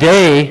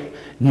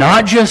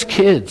 not just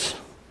kids,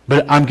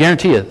 but I'm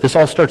guarantee you, this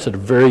all starts at a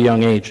very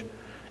young age.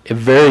 A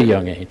very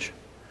young age.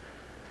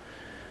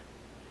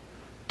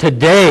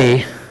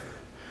 Today,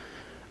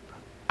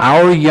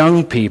 our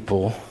young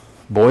people,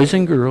 boys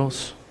and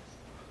girls,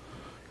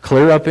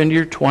 clear up into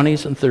your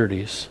 20s and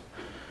 30s,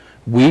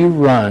 we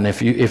run,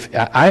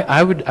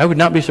 I would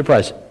not be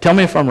surprised. Tell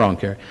me if I'm wrong,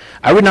 Carrie.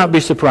 I would not be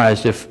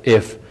surprised if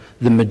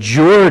the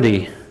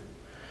majority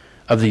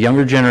of the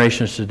younger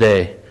generations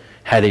today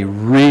had a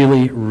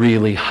really,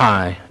 really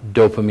high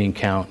dopamine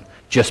count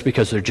just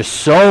because there's just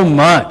so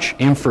much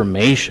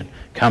information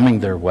coming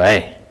their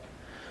way.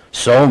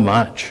 So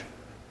much.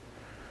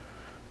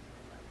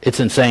 It's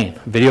insane.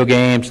 Video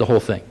games, the whole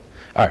thing.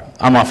 All right,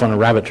 I'm off on a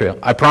rabbit trail.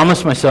 I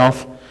promised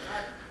myself.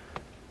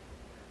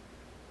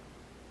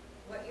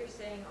 What you're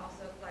saying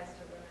also applies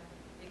to women.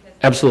 Because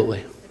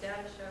Absolutely. The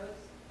data shows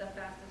the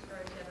fastest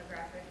growing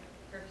demographic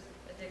for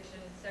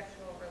addiction,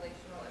 sexual,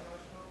 relational,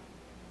 emotional,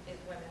 is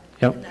women.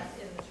 Yep. And that's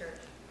in the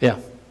church. Yeah,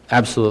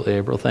 absolutely,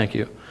 April. Thank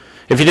you.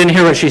 If you didn't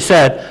hear what she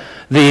said,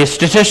 the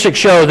statistics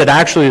show that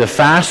actually the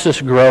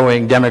fastest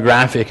growing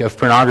demographic of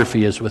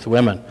pornography is with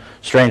women,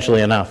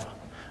 strangely enough.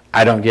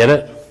 I don't get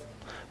it,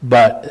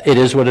 but it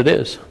is what it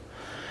is.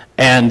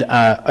 And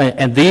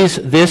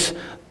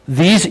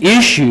these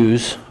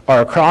issues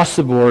are across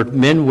the board,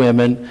 men,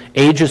 women,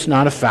 age is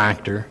not a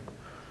factor,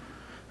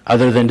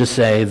 other than to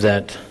say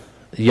that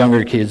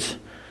younger kids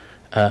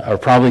are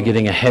probably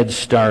getting a head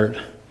start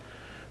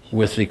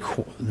with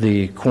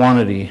the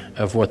quantity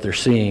of what they're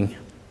seeing.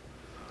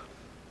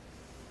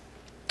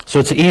 So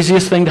it's the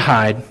easiest thing to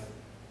hide.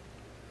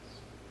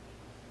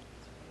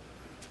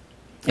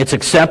 It's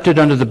accepted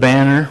under the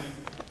banner.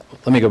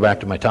 Let me go back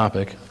to my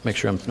topic, make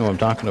sure I know what I'm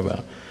talking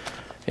about.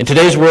 In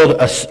today's world,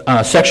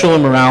 sexual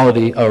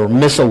immorality or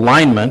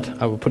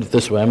misalignment, I will put it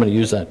this way, I'm going to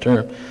use that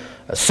term.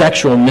 A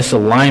sexual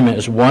misalignment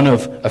is one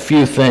of a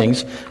few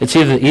things. It's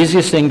either the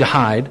easiest thing to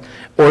hide,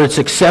 or it's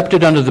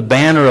accepted under the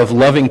banner of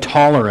loving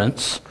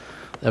tolerance.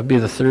 That would be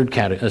the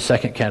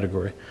second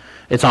category.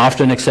 It's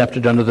often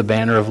accepted under the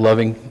banner of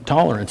loving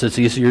tolerance. It's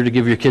easier to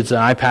give your kids an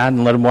iPad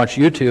and let them watch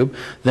YouTube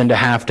than to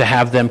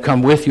have them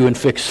come with you and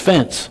fix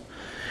fence.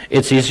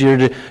 It's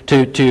easier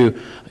to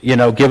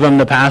give them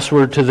the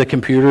password to the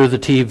computer or the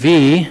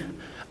TV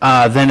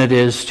than it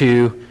is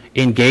to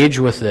engage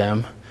with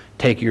them,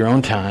 take your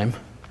own time.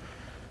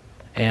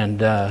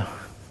 And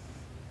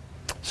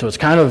so it's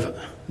kind of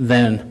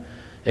then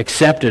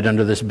accepted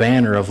under this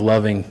banner of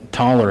loving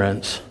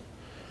tolerance.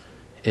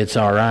 It's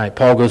all right.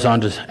 Paul goes on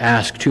to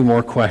ask 2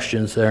 more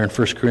questions there in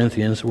 1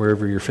 Corinthians,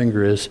 wherever your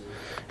finger is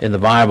in the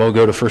Bible.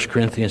 Go to 1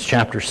 Corinthians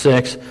chapter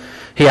 6.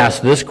 He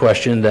asked this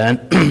question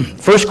then.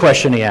 First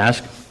question he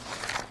asked,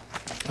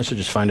 I should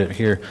just find it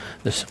here.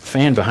 This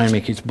fan behind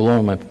me keeps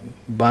blowing my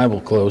Bible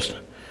closed.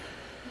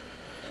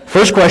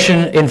 First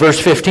question in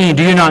verse 15,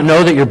 do you not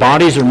know that your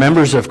bodies are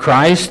members of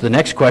Christ? The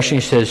next question,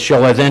 he says,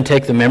 shall I then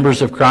take the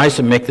members of Christ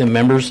and make them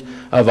members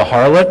of a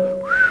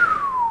harlot?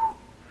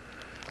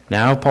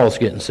 Now Paul's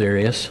getting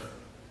serious.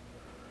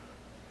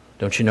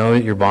 Don't you know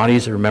that your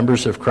bodies are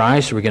members of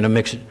Christ? Are we going to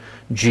mix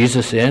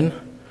Jesus in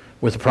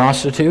with a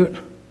prostitute?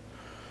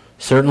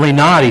 Certainly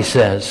not, he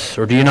says.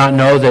 Or do you not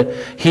know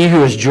that he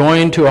who is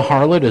joined to a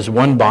harlot is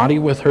one body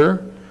with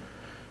her?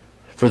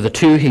 For the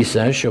two, he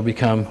says, shall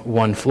become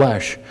one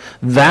flesh.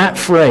 That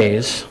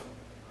phrase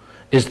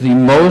is the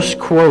most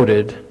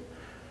quoted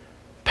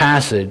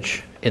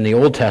passage in the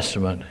Old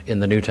Testament, in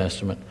the New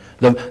Testament.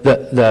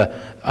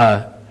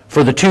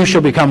 For the two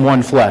shall become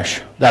one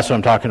flesh. That's what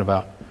I'm talking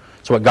about.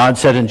 It's what God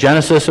said in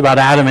Genesis about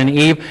Adam and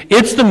Eve.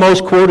 It's the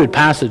most quoted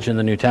passage in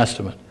the New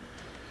Testament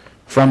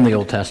from the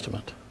Old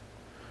Testament.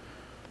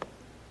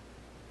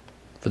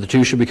 For the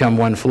two shall become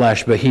one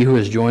flesh, but he who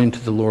is joined to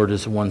the Lord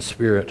is one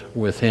spirit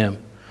with him.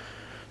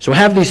 So I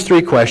have these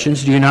three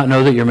questions. Do you not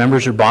know that your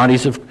members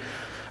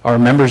are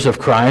members of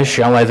Christ?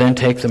 Shall I then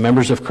take the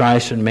members of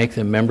Christ and make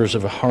them members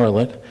of a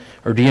harlot?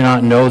 Or do you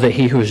not know that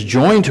he who is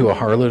joined to a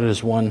harlot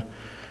is one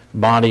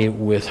body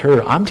with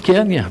her? I'm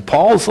kidding you.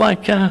 Paul's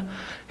like,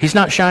 he's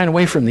not shying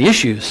away from the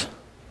issues.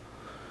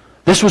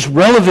 This was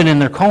relevant in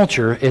their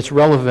culture. It's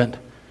relevant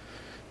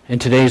in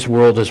today's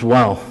world as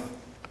well.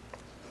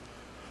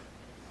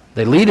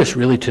 They lead us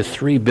really to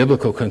three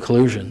biblical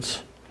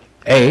conclusions.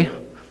 A,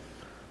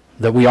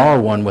 that we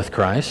are one with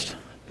Christ.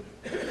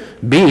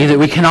 B, that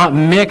we cannot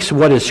mix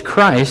what is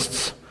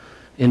Christ's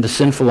into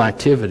sinful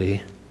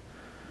activity.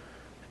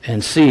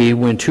 And C,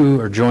 when two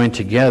are joined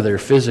together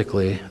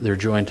physically, they're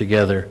joined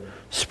together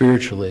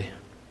spiritually.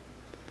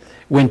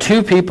 When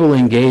two people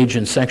engage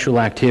in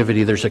sexual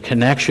activity, there's a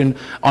connection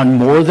on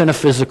more than a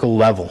physical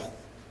level.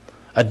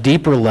 A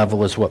deeper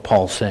level is what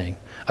Paul's saying.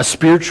 A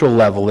spiritual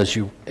level,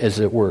 as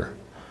it were.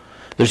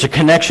 There's a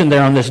connection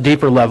there on this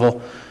deeper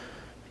level.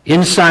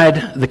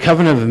 Inside the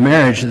covenant of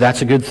marriage,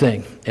 that's a good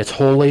thing. It's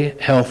holy,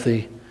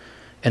 healthy,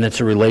 and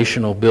it's a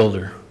relational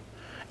builder.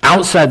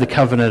 Outside the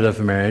covenant of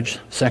marriage,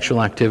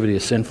 sexual activity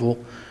is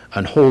sinful,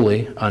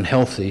 unholy,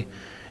 unhealthy,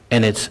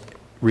 and it's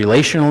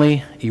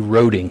relationally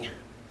eroding.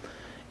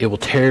 It will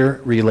tear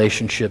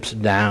relationships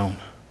down.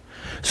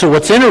 So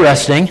what's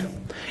interesting,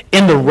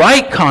 in the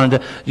right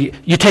context,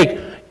 you take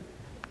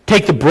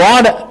the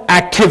broad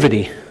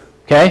activity,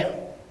 okay?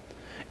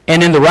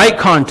 And in the right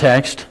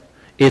context,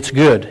 it's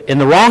good. In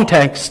the wrong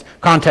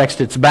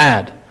context, it's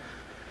bad.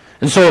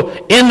 And so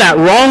in that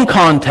wrong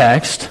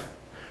context,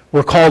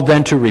 we're called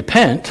then to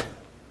repent.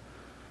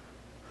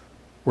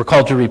 We're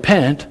called to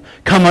repent,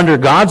 come under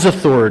God's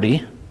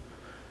authority,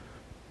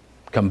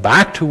 come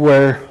back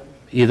to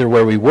either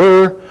where we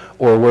were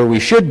or where we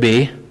should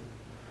be,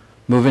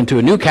 move into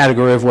a new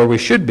category of where we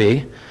should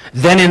be.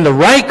 Then in the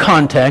right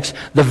context,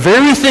 the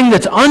very thing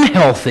that's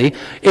unhealthy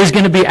is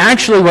going to be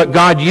actually what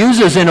God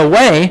uses in a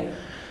way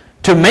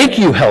to make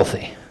you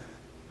healthy.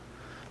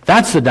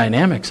 That's the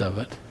dynamics of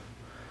it.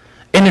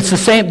 And it's the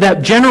same,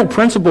 that general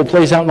principle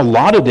plays out in a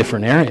lot of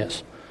different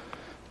areas.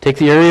 Take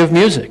the area of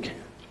music.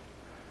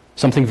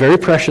 Something very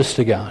precious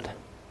to God.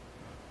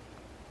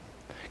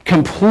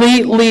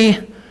 Completely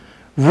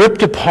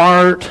ripped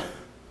apart,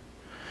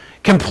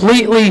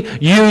 completely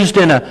used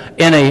in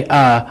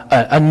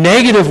a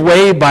negative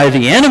way by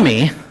the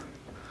enemy.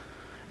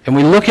 And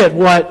we look at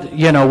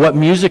what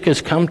music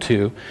has come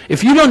to.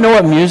 If you don't know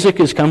what music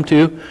has come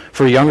to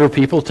for younger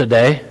people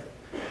today,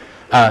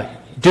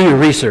 do your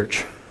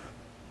research.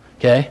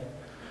 Okay?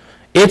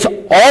 It's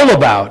all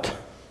about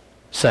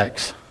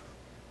sex.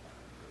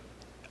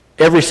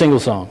 Every single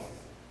song.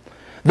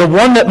 The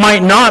one that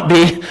might not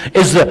be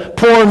is the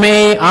poor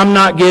me, I'm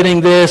not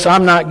getting this,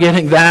 I'm not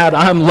getting that,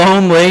 I'm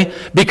lonely,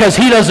 because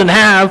he doesn't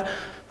have,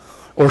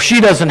 or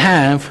she doesn't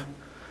have,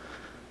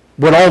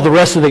 what all the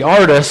rest of the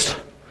artists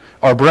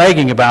are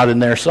bragging about in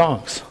their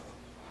songs.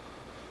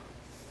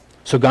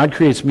 So God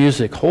creates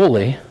music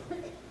holy.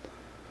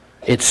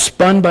 It's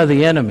spun by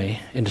the enemy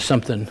into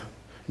something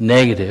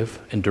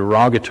negative and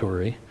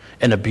derogatory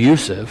and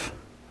abusive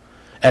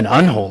and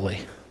unholy.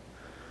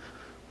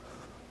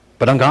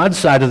 But on God's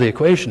side of the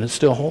equation, it's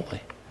still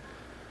holy.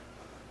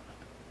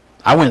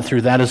 I went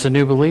through that as a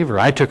new believer.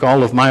 I took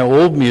all of my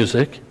old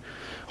music,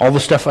 all the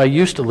stuff I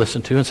used to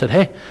listen to, and said,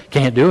 hey,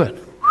 can't do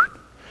it.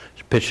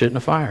 Just pitched it in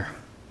a fire.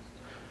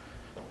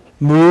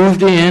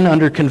 Moved in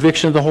under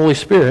conviction of the Holy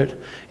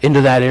Spirit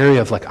into that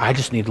area of I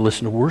just need to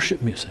listen to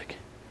worship music.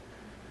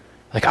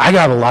 I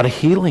got a lot of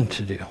healing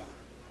to do.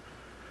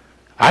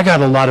 I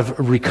got a lot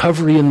of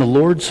recovery in the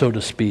Lord, so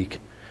to speak,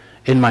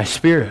 in my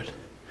spirit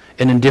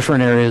and in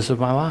different areas of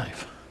my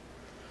life.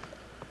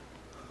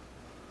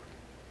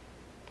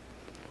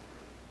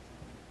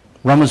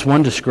 Romans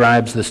 1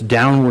 describes this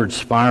downward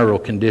spiral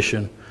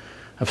condition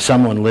of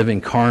someone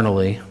living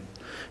carnally.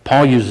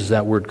 Paul uses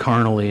that word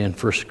carnally in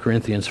 1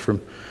 Corinthians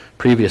from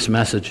previous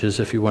messages,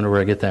 if you wonder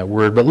where I get that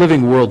word. But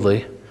living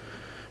worldly,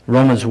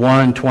 Romans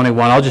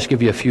 1:21. I'll just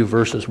give you a few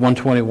verses.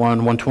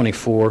 1:21,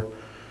 1:24,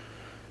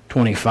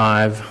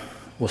 25.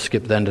 We'll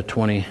skip then to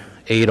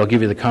 28. I'll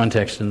give you the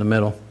context in the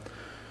middle.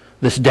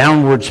 This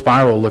downward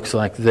spiral looks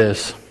like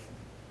this.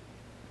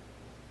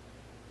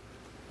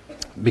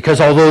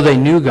 Because although they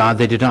knew God,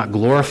 they did not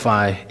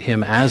glorify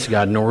him as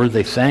God, nor were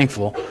they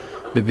thankful,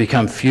 but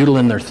become futile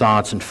in their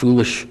thoughts and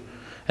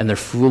their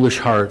foolish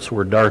hearts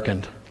were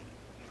darkened.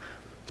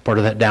 It's part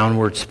of that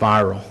downward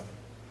spiral.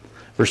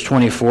 Verse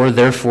 24,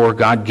 therefore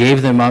God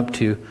gave them up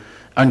to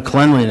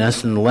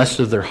uncleanliness and the lust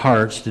of their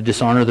hearts to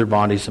dishonor their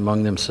bodies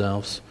among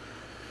themselves.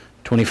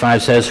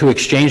 25 says, who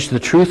exchanged the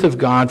truth of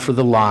God for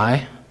the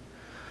lie.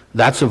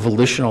 That's a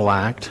volitional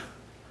act.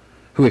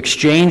 Who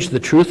exchanged the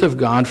truth of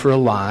God for a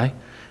lie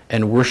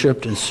and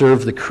worshipped and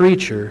served the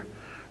creature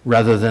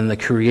rather than the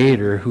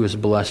Creator who is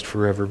blessed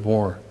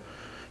forevermore.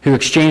 Who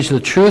exchanged the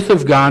truth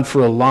of God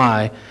for a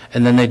lie,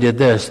 and then they did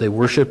this. They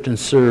worshipped and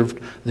served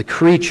the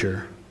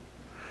creature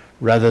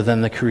rather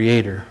than the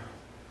Creator.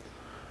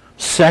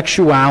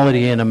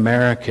 Sexuality in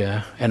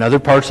America and other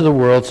parts of the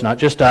world, it's not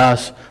just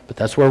us, but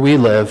that's where we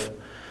live,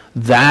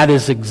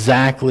 these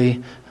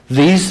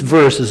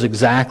verses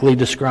exactly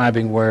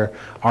describing where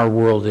our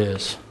world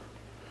is.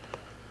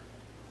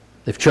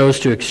 They've chose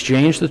to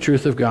exchange the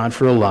truth of God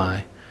for a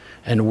lie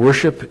and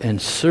worship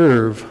and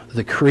serve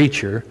the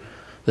creature,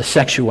 the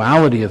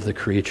sexuality of the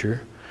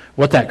creature,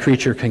 what that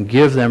creature can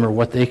give them or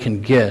what they can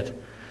get,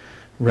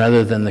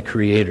 rather than the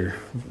Creator.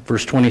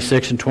 Verse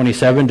 26 and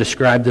 27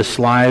 describe this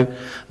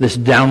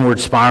downward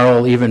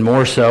spiral even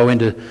more so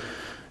into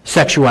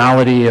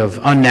sexuality of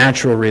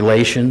unnatural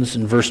relations.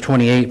 And verse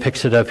 28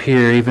 picks it up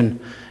here,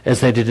 even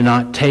as they did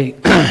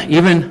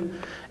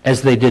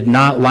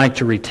not like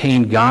to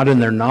retain God in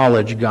their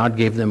knowledge, God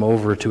gave them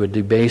over to a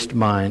debased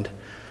mind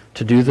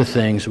to do the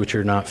things which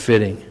are not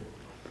fitting,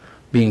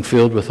 being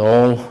filled with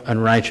all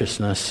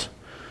unrighteousness,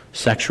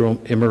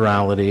 sexual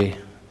immorality,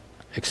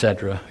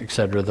 etc.,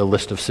 etc. The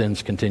list of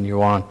sins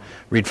continue on.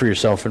 Read for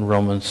yourself in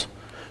Romans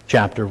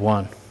chapter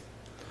 1.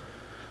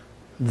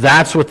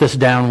 That's what this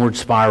downward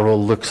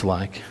spiral looks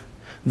like.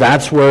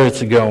 That's where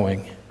it's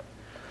going.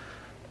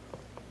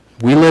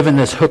 We live in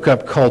this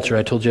hookup culture.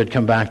 I told you I'd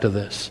come back to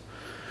this,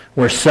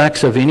 where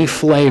sex of any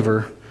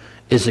flavor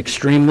is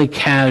extremely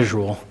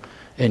casual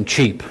and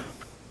cheap.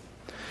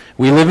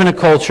 We live in a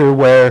culture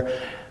where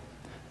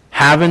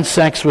having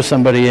sex with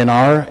somebody in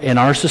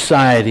our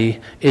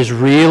society is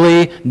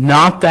really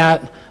not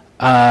that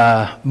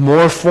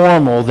more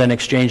formal than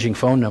exchanging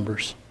phone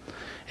numbers.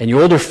 And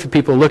you older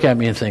people look at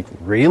me and think,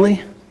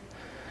 really?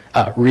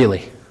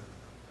 Really.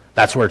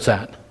 That's where it's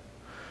at.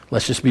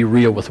 Let's just be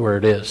real with where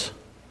it is.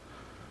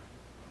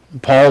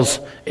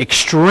 Paul's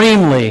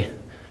extremely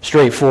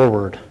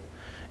straightforward.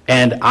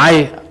 And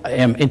I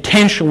am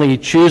intentionally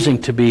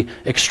choosing to be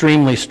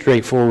extremely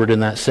straightforward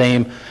in that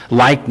same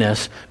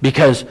likeness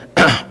because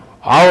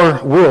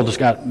our world has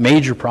got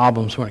major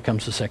problems when it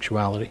comes to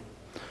sexuality.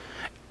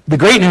 The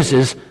great news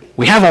is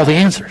we have all the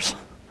answers.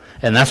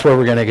 And that's where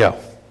we're going to go.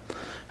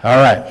 All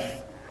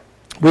right.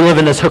 We live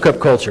in this hookup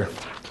culture.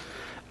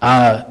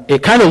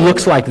 It kind of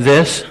looks like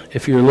this,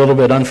 if you're a little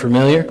bit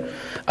unfamiliar.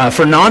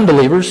 For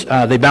non-believers,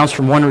 they bounce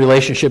from one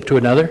relationship to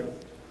another.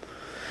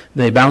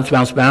 They bounce,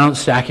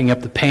 stacking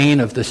up the pain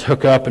of this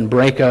hookup and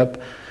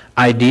breakup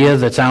idea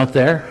that's out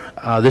there.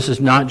 This is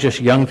not just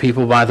young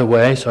people, by the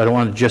way, so I don't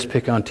want to just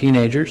pick on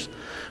teenagers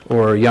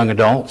or young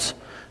adults.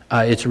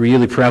 It's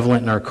really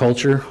prevalent in our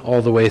culture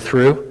all the way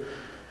through.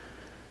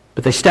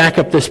 But they stack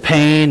up this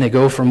pain. They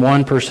go from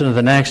one person to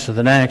the next, to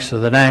the next, to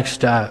the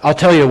next. I'll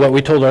tell you what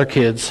we told our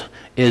kids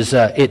is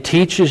it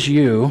teaches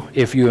you,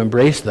 if you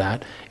embrace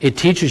that, it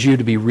teaches you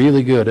to be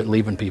really good at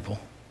leaving people.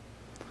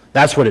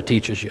 That's what it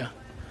teaches you.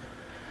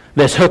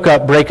 This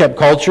hookup, breakup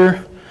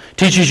culture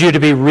teaches you to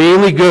be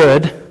really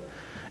good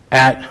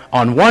at,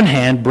 on one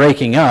hand,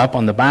 breaking up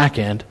on the back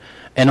end,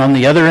 and on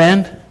the other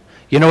end,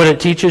 you know what it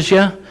teaches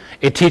you?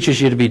 It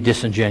teaches you to be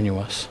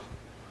disingenuous.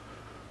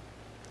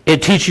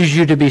 It teaches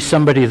you to be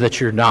somebody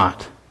that you're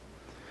not.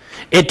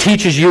 It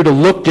teaches you to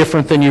look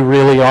different than you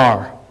really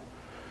are.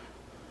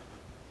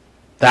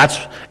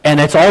 And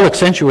it's all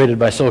accentuated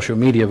by social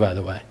media, by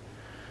the way.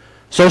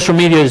 Social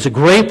media is a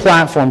great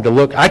platform to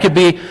look. I could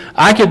be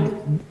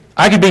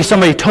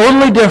somebody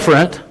totally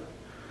different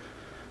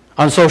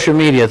on social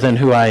media than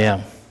who I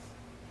am.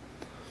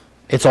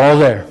 It's all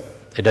there.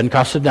 It doesn't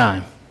cost a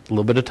dime. A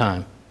little bit of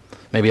time.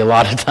 Maybe a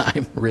lot of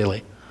time,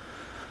 really.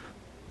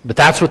 But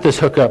that's what this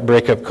hookup,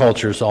 breakup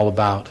culture is all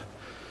about.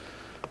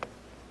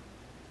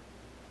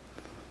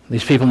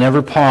 These people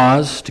never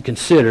pause to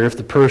consider if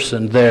the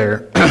person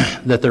there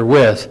that they're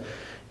with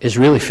is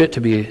really fit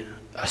to be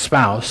a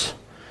spouse.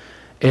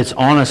 It's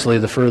honestly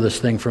the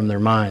furthest thing from their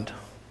mind.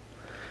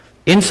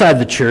 Inside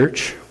the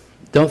church,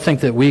 don't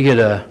think that we get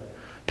a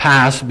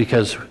pass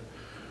because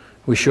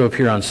we show up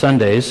here on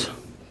Sundays.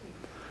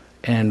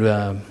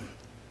 And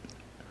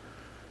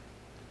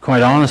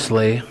quite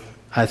honestly,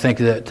 I think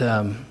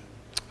that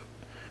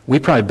we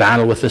probably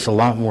battle with this a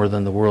lot more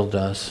than the world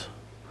does.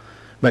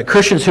 But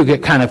Christians who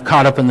get kind of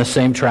caught up in the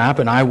same trap,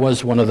 and I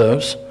was one of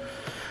those,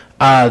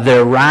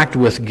 They're racked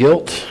with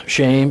guilt,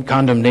 shame,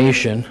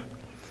 condemnation,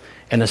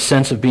 and a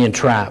sense of being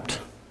trapped.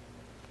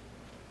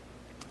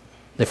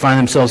 They find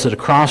themselves at a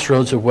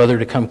crossroads of whether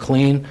to come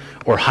clean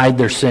or hide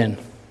their sin.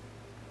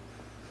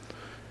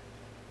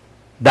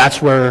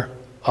 That's where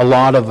a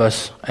lot of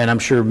us, and I'm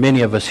sure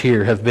many of us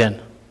here, have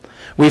been.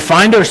 We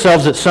find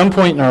ourselves at some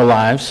point in our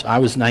lives, I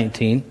was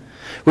 19,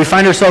 we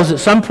find ourselves at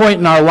some point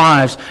in our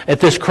lives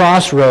at this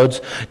crossroads.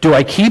 Do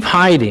I keep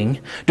hiding?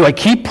 Do I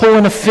keep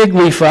pulling a fig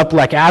leaf up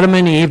like Adam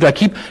and Eve? Do I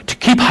keep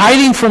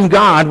hiding from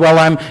God while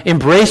I'm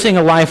embracing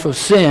a life of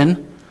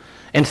sin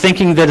and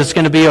thinking that it's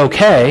going to be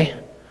okay?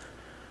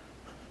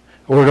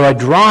 Or do I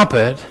drop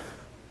it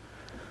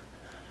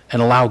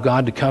and allow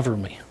God to cover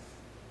me?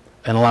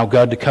 And allow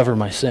God to cover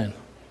my sin?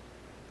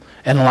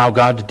 And allow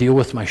God to deal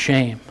with my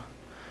shame?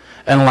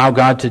 And allow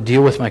God to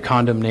deal with my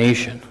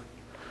condemnation?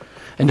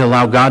 And to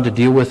allow God to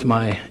deal with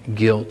my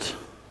guilt?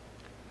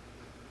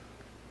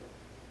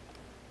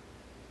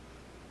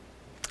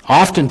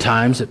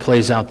 Oftentimes it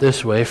plays out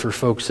this way for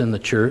folks in the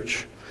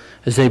church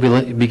as they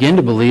begin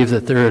to believe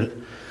that they're,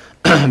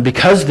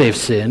 because they've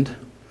sinned,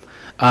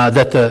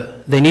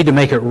 that they need to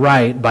make it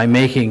right by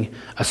making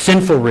a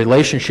sinful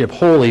relationship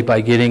holy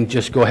by let's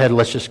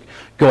just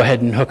go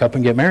ahead and hook up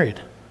and get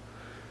married.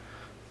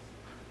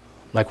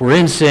 Like we're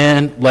in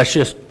sin, let's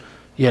just,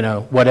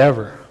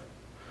 whatever.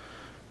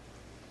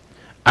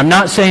 I'm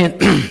not saying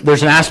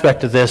there's an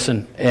aspect of this,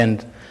 and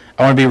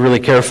I want to be really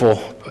careful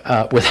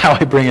with how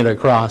I bring it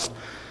across.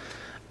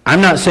 I'm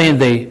not saying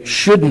they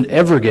shouldn't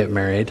ever get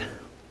married,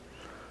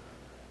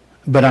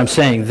 but I'm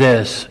saying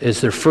this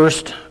is their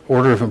first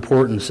order of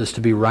importance is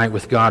to be right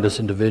with God as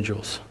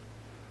individuals.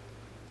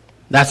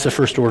 That's the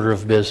first order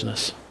of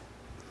business.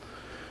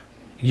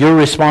 You're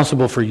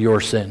responsible for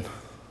your sin.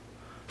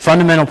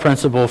 Fundamental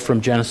principle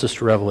from Genesis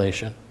to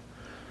Revelation.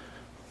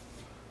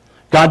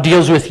 God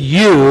deals with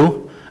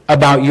you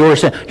about your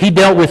sin. He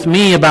dealt with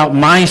me about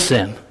my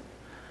sin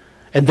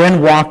and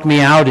then walked me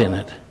out in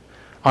it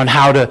on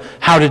how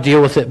to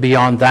deal with it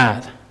beyond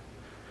that.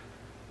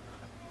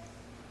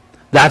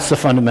 That's the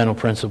fundamental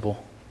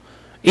principle.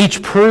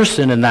 Each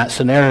person in that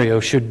scenario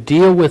should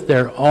deal with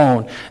their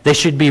own. They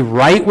should be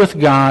right with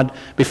God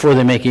before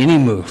they make any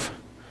move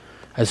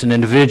as an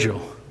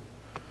individual.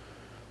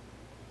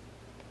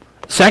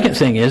 Second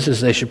thing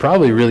is they should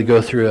probably really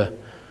go through a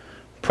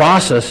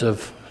process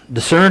of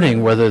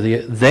discerning whether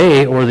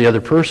they or the other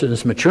person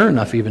is mature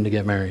enough even to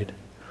get married.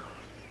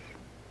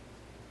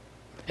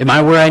 Am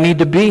I where I need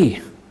to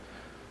be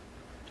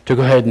to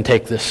go ahead and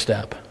take this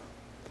step?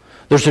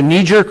 There's a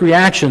knee-jerk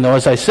reaction, though,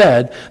 as I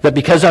said, that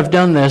because I've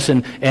done this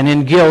and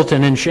in guilt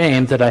and in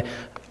shame, that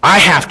I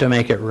have to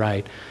make it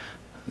right.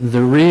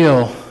 The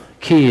real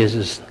key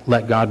is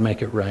let God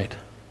make it right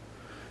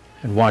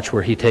and watch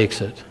where He takes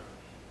it.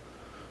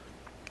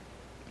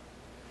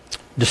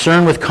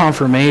 Discern with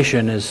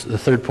confirmation is the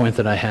third point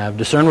that I have.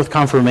 Discern with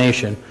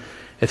confirmation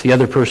if the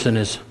other person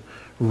is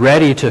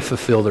ready to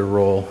fulfill their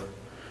role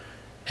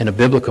in a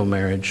biblical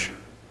marriage,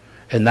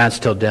 and that's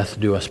till death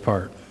do us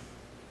part.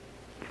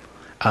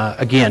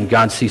 Again,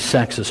 God sees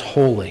sex as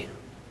holy.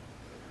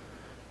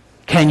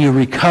 Can you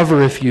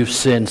recover if you've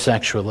sinned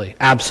sexually?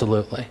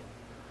 Absolutely.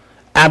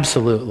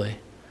 Absolutely.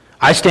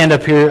 I stand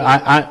up here,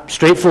 I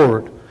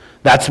straightforward.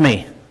 That's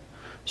me.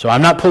 So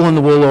I'm not pulling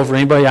the wool over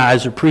anybody's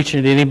eyes or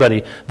preaching to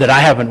anybody that I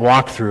haven't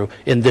walked through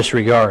in this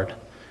regard.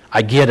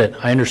 I get it.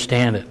 I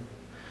understand it.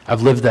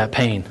 I've lived that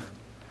pain.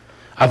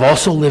 I've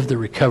also lived the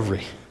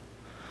recovery.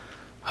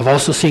 I've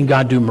also seen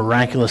God do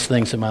miraculous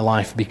things in my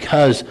life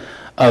because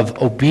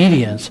of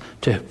obedience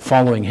to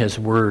following His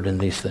word in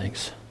these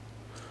things.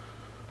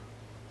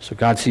 So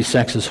God sees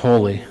sex as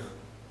holy.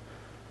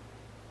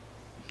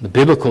 The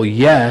biblical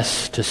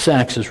yes to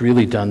sex is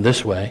really done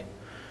this way,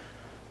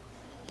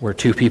 where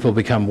two people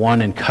become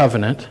one in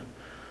covenant.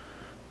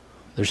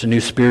 There's a new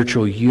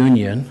spiritual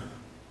union.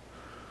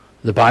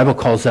 The Bible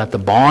calls that the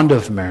bond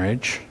of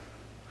marriage.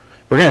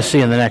 We're going to see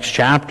in the next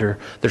chapter,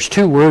 there's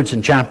two words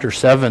in chapter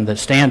 7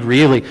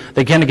 that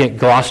they kind of get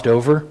glossed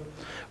over.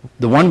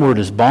 The one word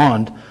is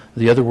bond,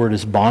 the other word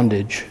is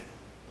bondage.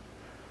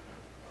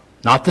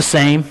 Not the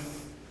same.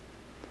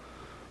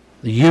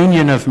 The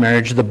union of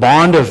marriage, the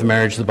bond of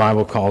marriage, the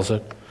Bible calls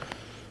it,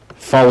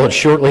 followed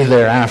shortly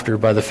thereafter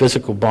by the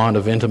physical bond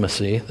of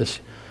intimacy,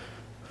 this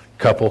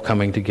couple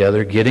coming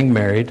together, getting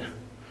married,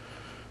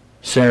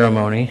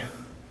 ceremony,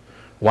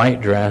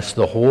 white dress,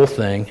 the whole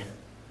thing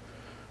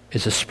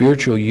is a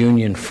spiritual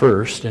union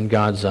first in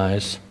God's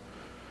eyes,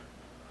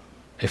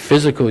 a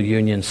physical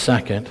union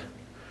second,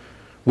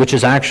 which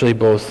is actually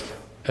both,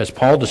 as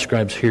Paul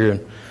describes here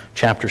in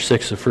chapter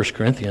 6 of 1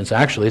 Corinthians,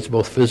 actually it's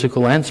both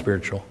physical and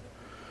spiritual.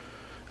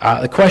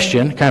 The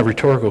question, kind of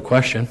rhetorical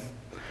question,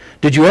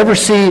 did you ever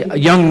see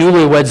young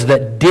newlyweds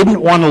that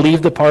didn't want to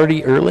leave the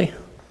party early?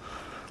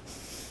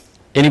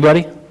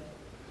 Anybody?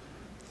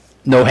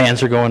 No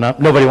hands are going up.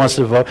 Nobody wants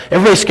to vote.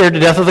 Everybody's scared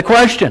to death of the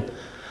question.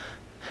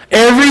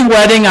 Every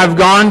wedding I've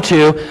gone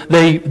to,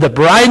 the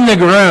bride and the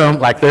groom,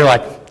 they're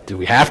like, do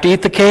we have to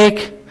eat the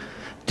cake?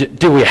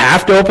 Do we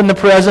have to open the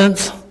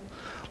presents?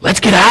 Let's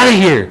get out of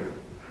here,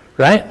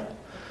 right?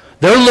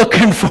 They're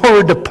looking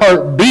forward to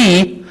part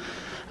B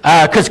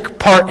because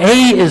part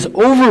A is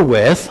over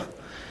with.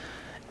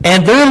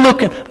 And they're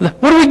looking,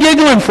 what are we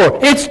giggling for?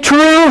 It's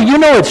true. You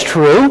know it's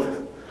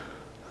true.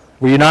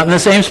 Were you not in the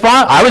same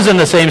spot? I was in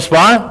the same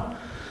spot.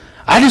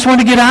 I just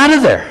wanted to get out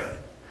of there.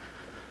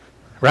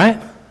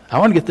 Right? I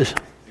want to get this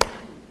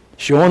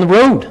show on the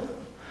road.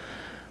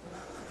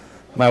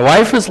 My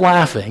wife is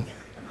laughing,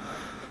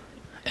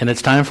 and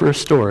it's time for a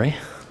story.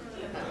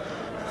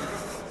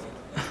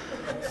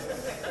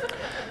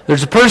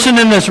 There's a person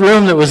in this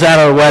room that was at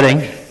our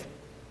wedding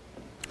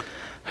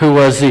who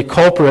was the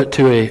culprit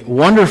to a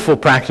wonderful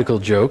practical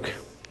joke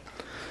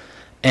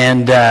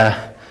and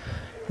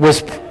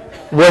was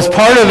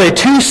part of a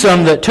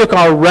twosome that took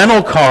our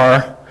rental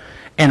car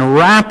and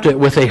wrapped it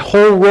with a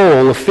whole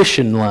roll of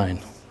fishing line.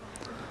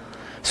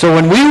 So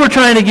when we were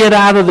trying to get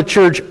out of the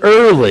church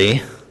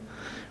early,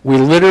 we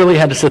literally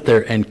had to sit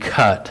there and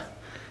cut.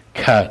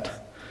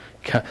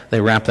 They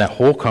wrapped that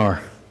whole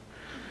car,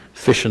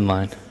 fishing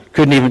line.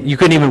 You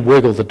couldn't even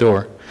wiggle the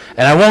door.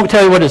 And I won't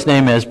tell you what his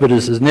name is, but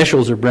his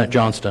initials are Brent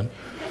Johnston.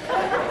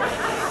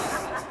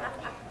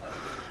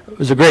 It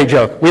was a great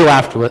joke. We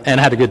laughed with and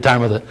had a good time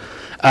with it.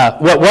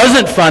 What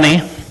wasn't funny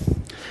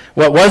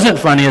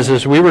is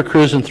as we were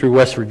cruising through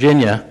West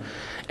Virginia,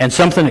 and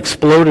something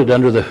exploded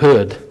under the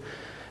hood,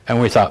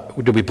 and we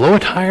thought, did we blow a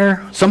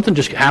tire? Something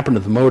just happened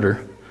to the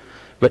motor,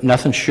 but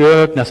nothing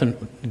shook,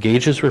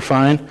 gauges were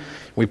fine.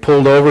 We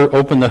pulled over,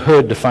 opened the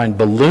hood to find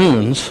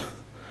balloons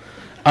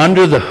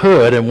under the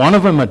hood, and one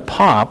of them had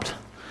popped.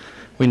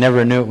 We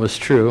never knew it was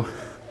true.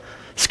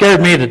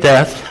 Scared me to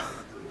death.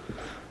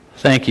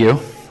 Thank you.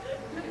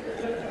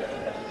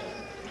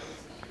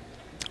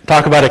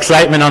 Talk about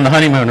excitement on the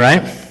honeymoon,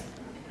 right?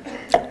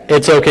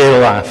 It's okay to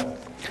laugh.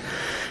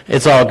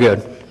 It's all good.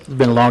 It's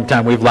been a long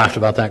time. We've laughed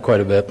about that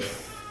quite a bit.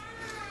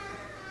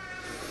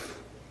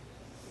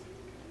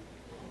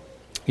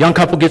 Young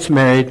couple gets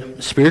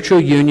married, spiritual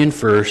union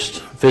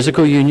first,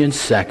 physical union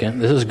second.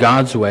 This is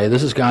God's way.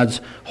 This is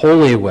God's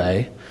holy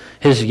way.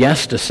 His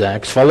yes to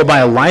sex, followed by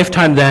a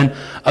lifetime then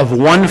of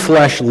one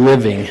flesh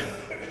living.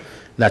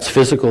 That's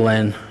physical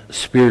and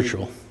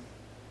spiritual.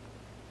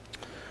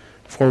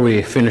 Before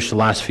we finish the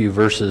last few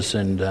verses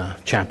in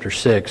chapter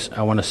 6,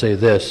 I want to say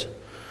this,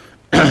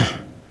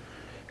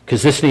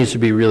 because this needs to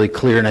be really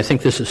clear, and I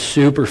think this is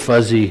super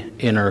fuzzy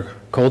in our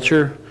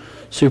culture,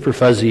 super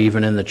fuzzy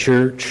even in the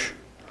church.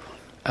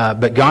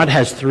 But God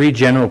has three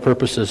general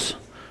purposes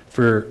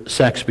for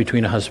sex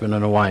between a husband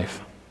and a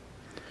wife.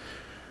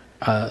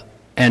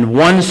 And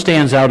one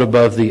stands out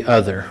above the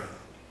other.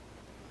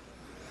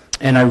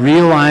 And I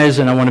realize,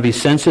 and I want to be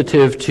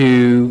sensitive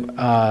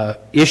to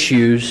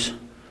issues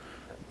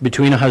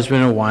between a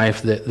husband and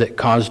wife that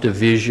cause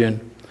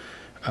division,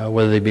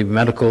 whether they be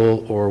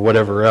medical or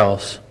whatever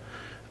else.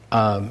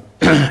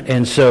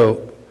 And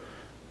so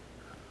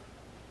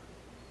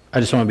I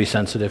just want to be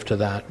sensitive to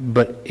that.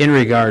 But in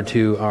regard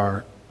to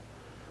our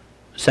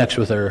sex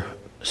with our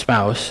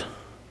spouse,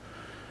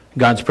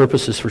 God's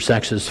purposes for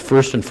sex is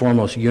first and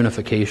foremost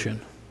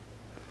unification.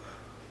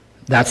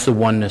 That's the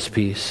oneness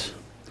piece.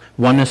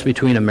 Oneness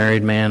between a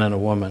married man and a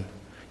woman.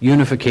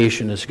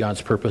 Unification is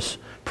God's purpose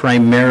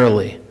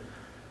primarily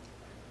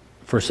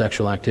for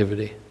sexual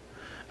activity.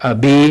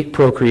 B,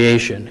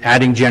 procreation,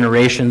 adding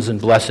generations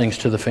and blessings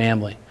to the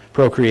family.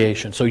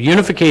 Procreation. So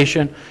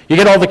unification, you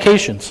get all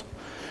vacations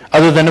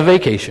other than a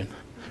vacation,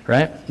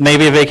 right?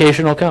 Maybe a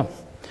vacation will come.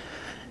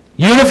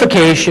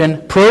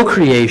 Unification,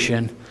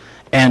 procreation,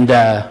 and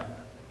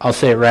I'll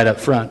say it right up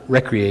front,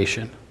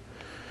 recreation.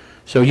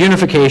 So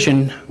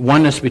unification,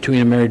 oneness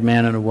between a married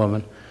man and a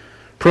woman.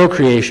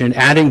 Procreation,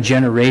 adding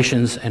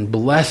generations and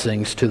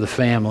blessings to the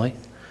family.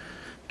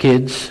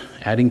 Kids,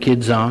 adding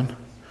kids on.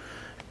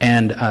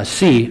 And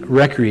C,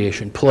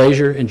 recreation,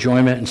 pleasure,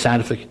 enjoyment, and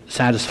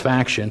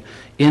satisfaction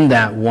in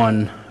that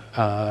one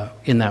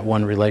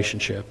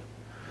relationship.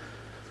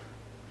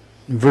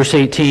 Verse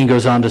 18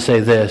 goes on to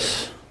say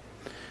this,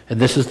 and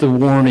this is the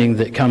warning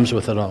that comes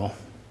with it all.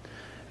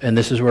 And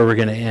this is where we're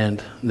going to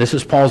end. This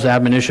is Paul's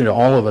admonition to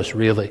all of us,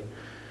 really.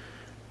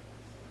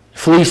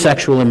 Flee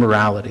sexual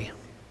immorality.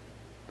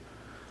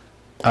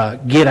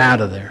 Get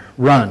out of there.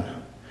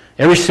 Run.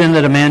 Every sin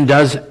that a man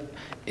does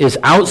is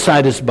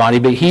outside his body,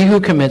 but he who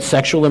commits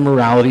sexual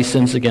immorality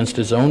sins against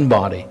his own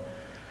body.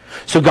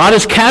 So God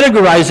is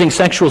categorizing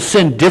sexual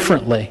sin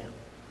differently.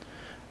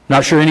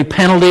 Not sure any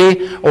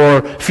penalty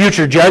or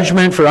future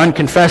judgment for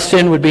unconfessed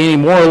sin would be any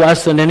more or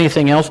less than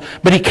anything else,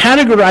 but he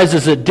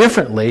categorizes it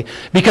differently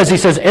because he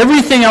says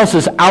everything else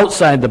is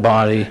outside the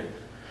body,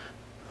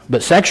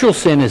 but sexual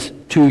sin is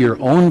to your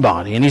own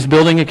body, and he's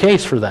building a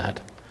case for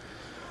that.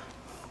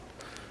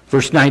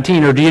 Verse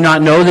 19, or do you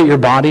not know that your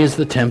body is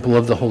the temple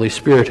of the Holy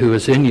Spirit who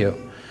is in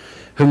you,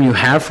 whom you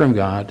have from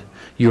God?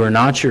 You are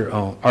not your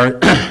own,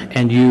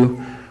 and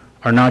you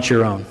are not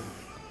your own.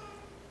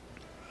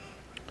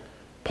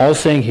 Paul's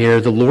saying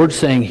here, the Lord's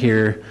saying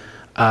here,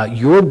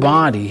 your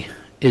body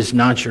is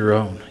not your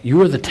own.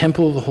 You are the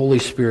temple of the Holy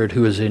Spirit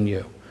who is in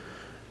you,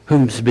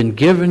 whom has been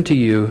given to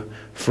you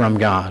from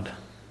God.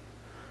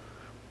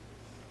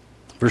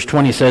 Verse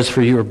 20 says,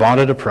 "For you are bought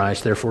at a price,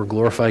 therefore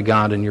glorify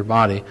God in your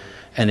body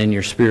and in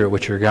your spirit,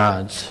 which are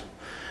God's."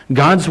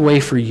 God's way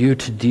for you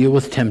to deal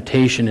with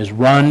temptation is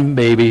run,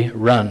 baby,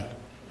 run.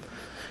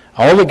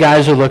 All the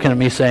guys are looking at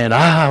me saying,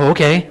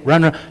 okay,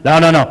 run, run.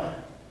 No.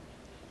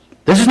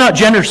 This is not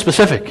gender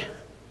specific.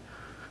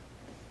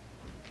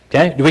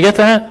 Okay, do we get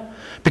that?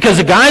 Because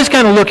the guys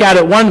kind of look at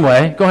it one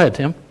way. Go ahead,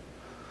 Tim.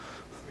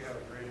 We have a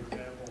great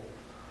example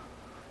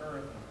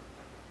currently.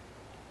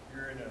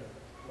 You're in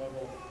a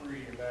level 3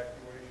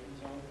 evacuation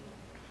zone.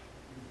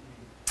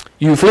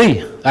 You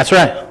flee. That's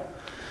right.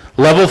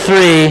 Level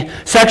 3,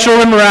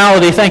 sexual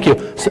immorality. Thank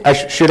you. I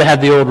should have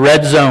had the old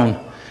red zone.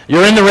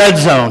 You're in the red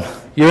zone.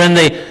 You're in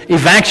the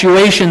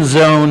evacuation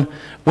zone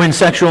when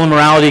sexual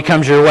immorality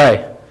comes your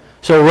way.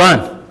 So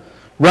run.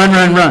 Run,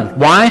 run, run.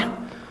 Why?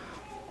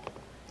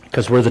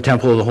 Because we're the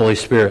temple of the Holy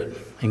Spirit.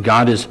 And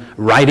God is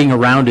riding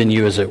around in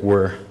you, as it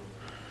were.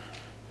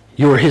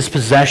 You are His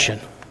possession.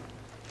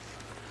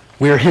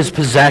 We are His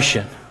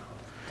possession.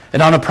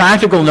 And on a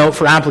practical note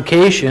for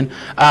application,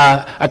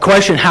 a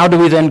question, how do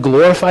we then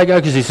glorify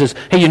God? Because he says,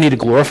 hey, you need to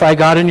glorify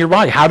God in your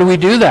body. How do we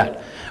do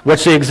that?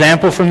 What's the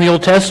example from the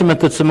Old Testament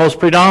that's the most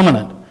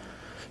predominant?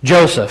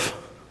 Joseph.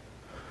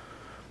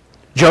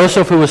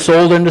 Joseph, who was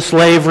sold into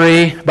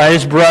slavery by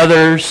his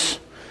brothers,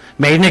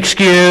 made an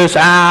excuse.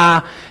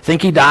 I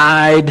think he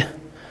died.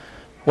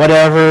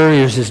 Whatever.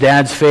 He was his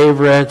dad's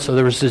favorite. So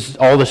there was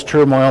all this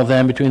turmoil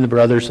then between the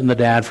brothers and the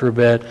dad for a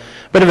bit.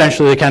 But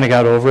eventually they kind of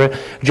got over it.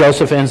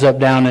 Joseph ends up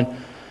down in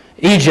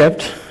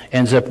Egypt,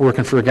 ends up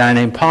working for a guy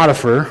named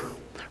Potiphar,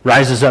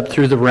 rises up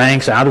through the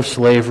ranks out of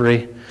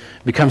slavery,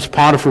 becomes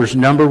Potiphar's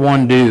number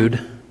one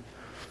dude.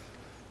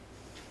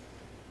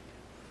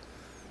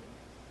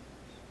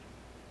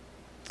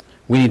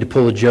 We need to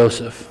pull a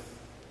Joseph.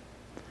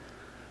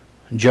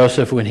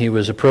 Joseph, when he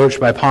was approached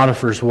by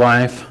Potiphar's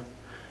wife,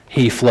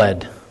 he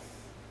fled.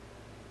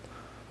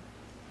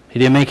 He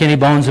didn't make any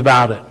bones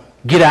about it.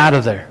 Get out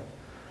of there.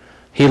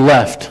 He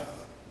left.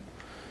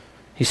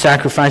 He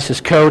sacrificed his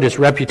coat, his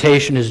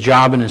reputation, his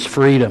job, and his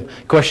freedom.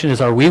 The question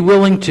is, are we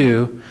willing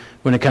to,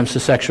 when it comes to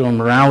sexual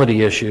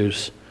immorality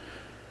issues,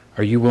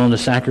 are you willing to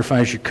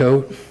sacrifice your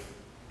coat,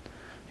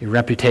 your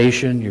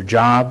reputation, your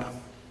job?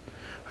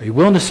 Are you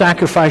willing to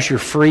sacrifice your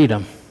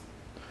freedom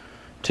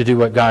to do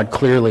what God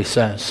clearly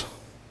says?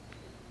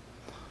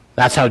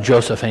 That's how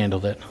Joseph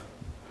handled it.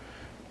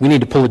 We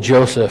need to pull a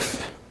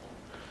Joseph.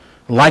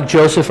 Like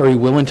Joseph, are you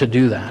willing to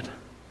do that?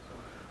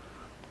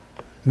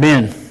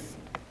 Men,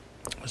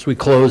 as we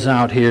close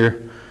out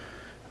here,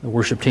 the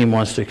worship team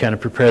wants to kind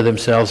of prepare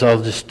themselves.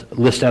 I'll just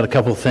list out a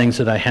couple of things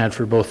that I had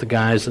for both the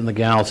guys and the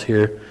gals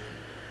here.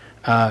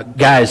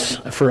 Guys,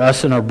 for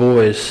us and our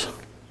boys,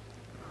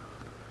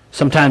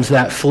 sometimes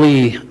that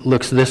flee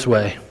looks this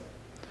way.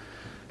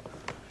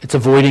 It's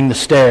avoiding the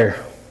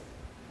stare.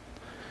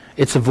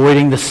 It's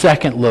avoiding the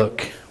second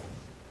look.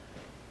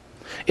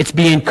 It's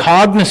being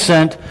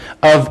cognizant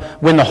of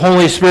when the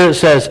Holy Spirit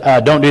says,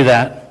 don't do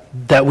that,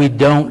 that we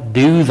don't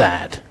do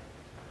that.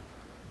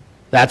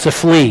 That's a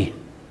flee.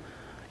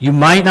 You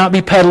might not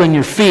be pedaling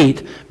your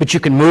feet, but you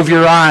can move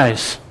your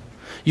eyes.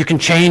 You can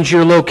change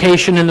your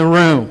location in the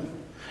room.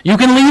 You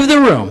can leave the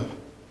room.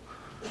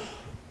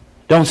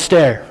 Don't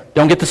stare.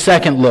 Don't get the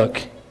second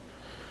look.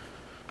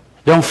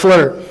 Don't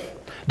flirt.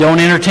 Don't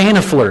entertain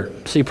a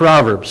flirt. See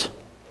Proverbs.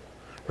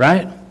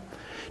 Right?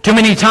 Too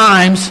many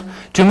times,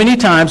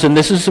 and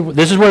this is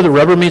where the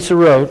rubber meets the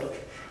road,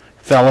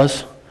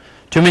 fellas.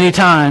 Too many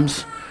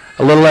times,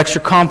 a little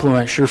extra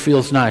compliment sure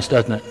feels nice,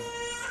 doesn't it?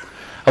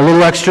 A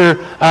little extra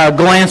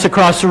glance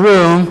across the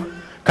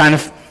room kind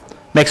of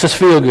makes us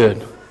feel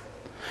good.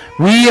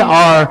 We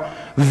are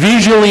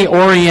visually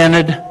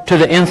oriented to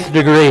the nth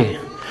degree.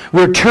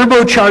 We're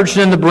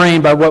turbocharged in the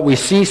brain by what we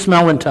see,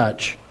 smell, and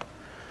touch.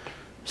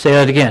 Say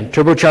that again.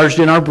 Turbocharged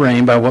in our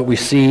brain by what we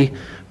see,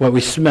 what we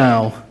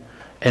smell,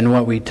 and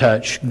what we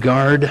touch.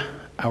 Guard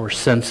our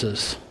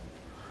senses.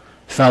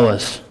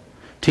 Fellas,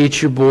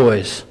 teach your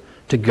boys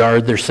to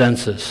guard their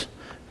senses.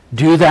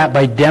 Do that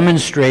by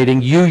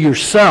demonstrating you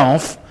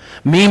yourself,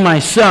 me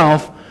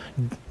myself,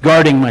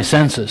 guarding my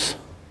senses.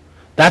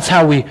 That's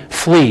how we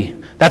flee.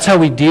 That's how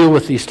we deal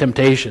with these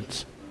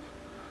temptations.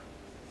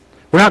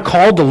 We're not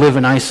called to live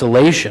in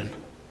isolation.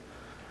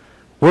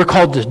 We're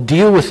called to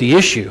deal with the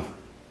issue.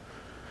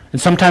 And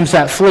sometimes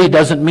that flee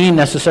doesn't mean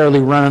necessarily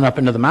running up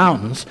into the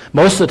mountains.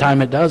 Most of the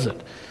time it doesn't.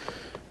 It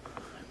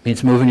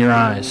means moving your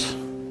eyes.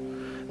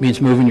 It means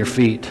moving your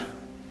feet.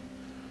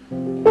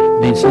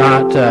 It means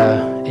not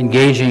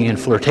engaging in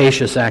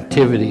flirtatious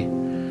activity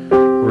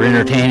or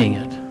entertaining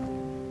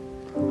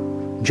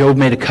it. Job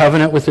made a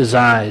covenant with his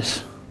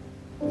eyes.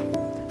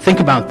 Think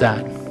about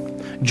that.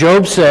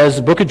 Job says,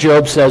 the book of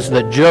Job says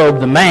that Job,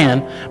 the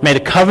man, made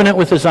a covenant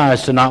with his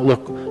eyes to not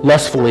look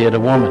lustfully at a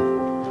woman.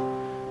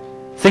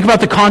 Think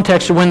about the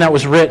context of when that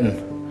was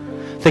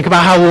written. Think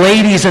about how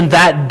ladies in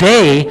that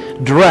day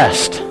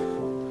dressed.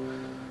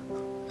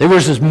 They were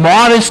as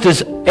modest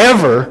as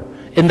ever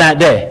in that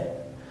day.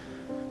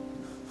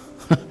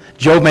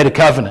 Job made a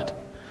covenant.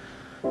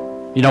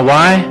 You know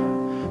why?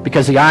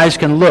 Because the eyes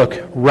can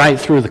look right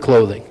through the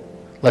clothing.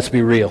 Let's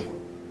be real.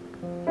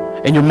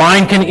 And your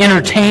mind can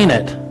entertain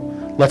it.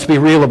 Let's be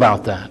real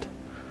about that.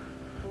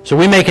 So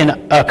we make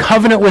a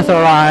covenant with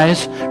our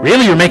eyes.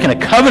 Really, you're making a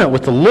covenant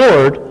with the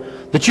Lord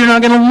that you're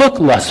not going to look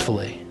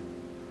lustfully.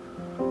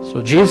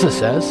 So Jesus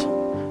says,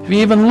 if you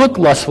even look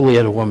lustfully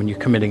at a woman, you're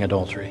committing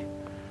adultery,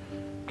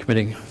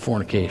 committing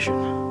fornication.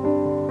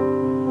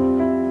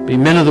 Be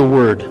men of the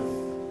word,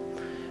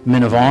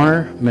 men of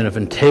honor, men of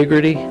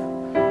integrity,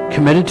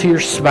 committed to your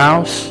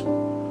spouse,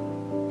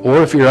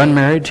 or if you're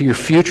unmarried, to your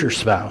future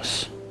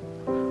spouse.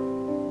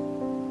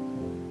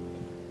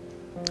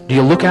 Do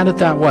you look at it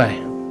that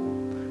way?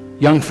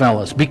 Young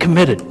fellas, be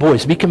committed.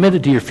 Boys, be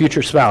committed to your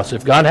future spouse.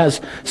 If God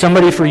has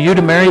somebody for you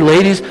to marry,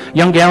 ladies,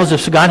 young gals,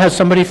 if God has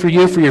somebody for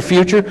you for your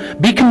future,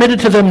 be committed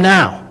to them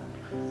now.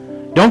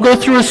 Don't go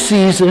through a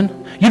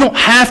season. You don't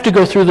have to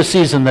go through the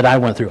season that I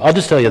went through. I'll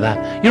just tell you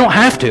that. You don't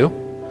have to.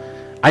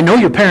 I know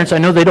your parents. I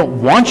know they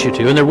don't want you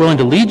to, and they're willing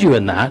to lead you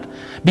in that.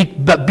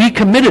 But be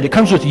committed. It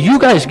comes with you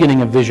guys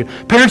getting a vision.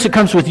 Parents, it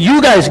comes with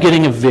you guys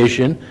getting a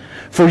vision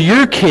for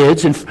your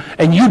kids,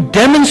 and you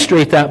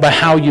demonstrate that by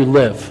how you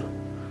live.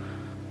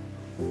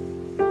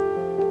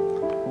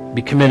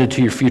 Be committed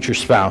to your future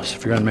spouse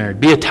if you're unmarried.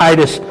 Be a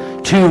Titus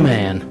 2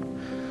 man.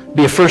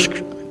 Be a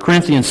 1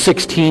 Corinthians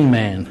 16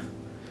 man.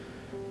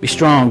 Be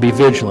strong, be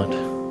vigilant.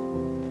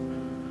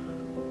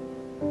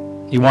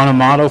 You want a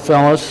motto,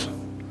 fellas?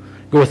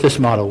 Go with this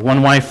motto: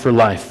 one wife for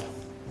life.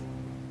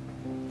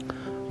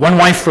 One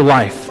wife for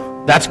life.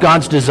 That's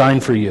God's design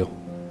for you.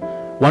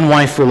 One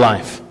wife for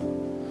life.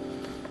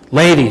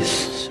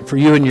 Ladies, for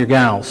you and your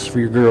gals, for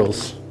your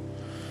girls,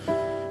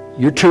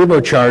 you're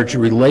turbocharged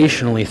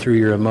relationally through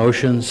your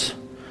emotions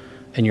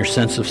and your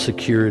sense of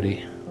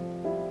security.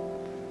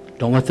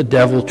 Don't let the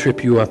devil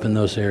trip you up in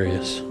those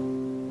areas.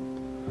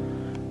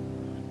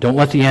 Don't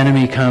let the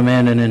enemy come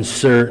in and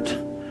insert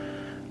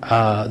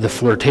the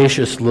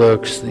flirtatious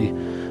looks,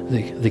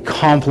 the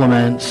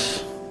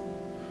compliments.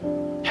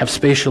 Have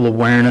spatial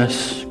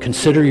awareness.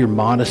 Consider your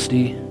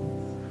modesty,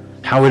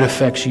 how it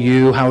affects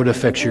you, how it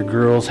affects your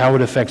girls, how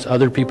it affects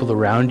other people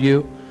around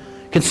you.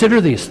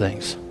 Consider these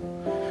things.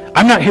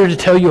 I'm not here to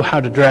tell you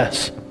how to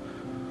dress.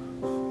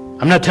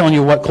 I'm not telling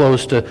you what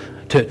clothes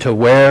to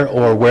wear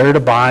or where to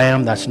buy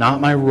them. That's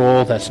not my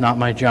role. That's not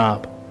my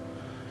job.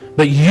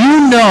 But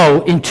you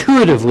know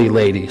intuitively,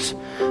 ladies,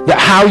 that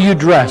how you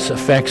dress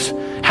affects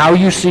how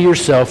you see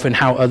yourself and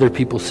how other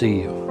people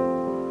see you.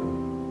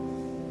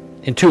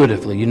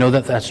 Intuitively, you know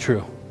that that's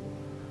true.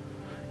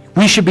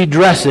 We should be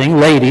dressing,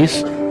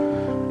 ladies,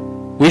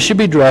 we should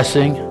be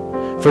dressing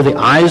for the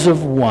eyes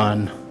of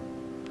one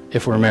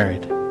if we're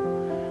married.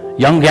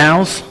 Young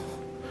gals,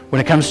 when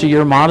it comes to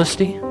your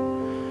modesty,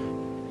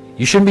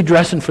 you shouldn't be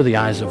dressing for the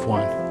eyes of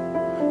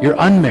one. You're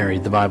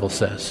unmarried, the Bible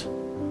says.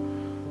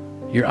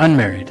 You're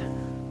unmarried.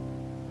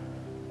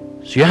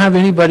 So you have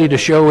anybody to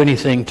show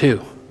anything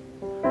to.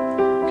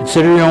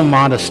 Consider your own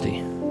modesty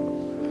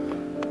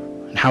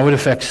and how it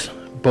affects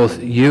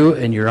both you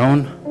and your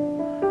own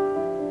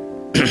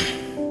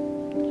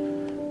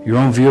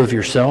view of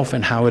yourself,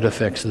 and how it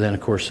affects then,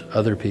 of course,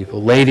 other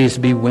people. Ladies,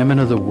 be women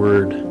of the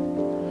word.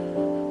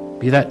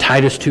 Be that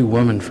Titus 2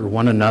 woman for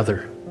one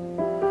another.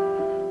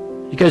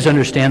 You guys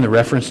understand the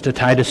reference to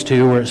Titus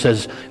 2 where it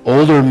says,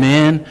 older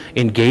men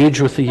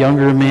engage with the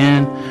younger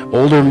men.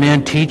 Older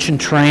men teach and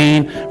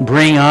train,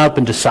 bring up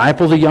and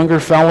disciple the younger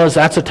fellas.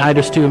 That's a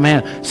Titus 2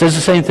 man. It says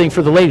the same thing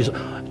for the ladies.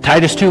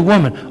 Titus 2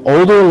 woman,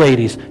 older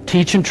ladies,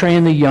 teach and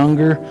train the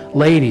younger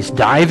ladies.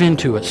 Dive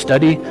into it.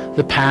 Study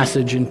the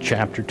passage in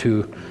chapter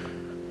 2,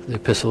 the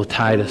Epistle of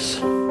Titus.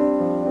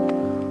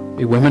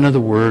 Be women of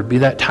the word. Be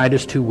that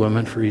Titus 2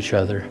 woman for each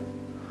other.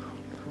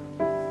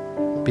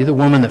 Be the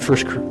woman that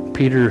 1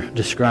 Peter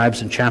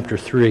describes in chapter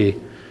 3,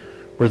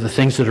 where the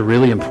things that are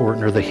really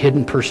important are the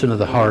hidden person of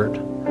the heart,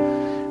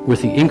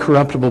 with the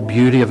incorruptible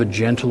beauty of a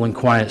gentle and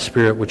quiet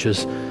spirit, which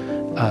is,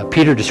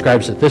 Peter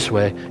describes it this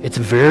way, it's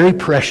very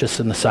precious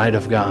in the sight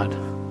of God.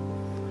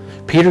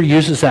 Peter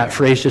uses that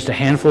phrase just a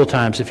handful of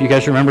times. If you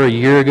guys remember a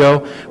year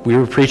ago, we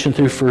were preaching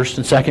through 1st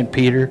and 2nd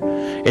Peter,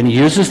 and he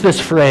uses this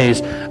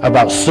phrase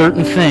about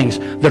certain things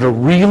that are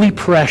really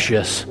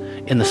precious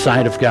in the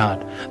sight of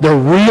God. They're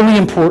really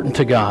important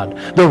to God.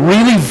 They're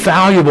really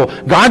valuable.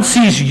 God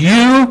sees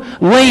you,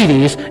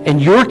 ladies,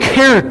 and your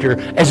character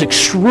as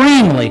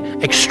extremely,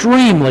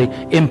 extremely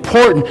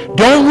important.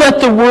 Don't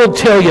let the world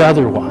tell you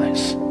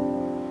otherwise.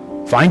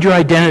 Find your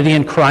identity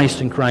in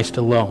Christ and Christ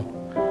alone.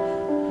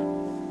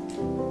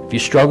 If you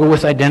struggle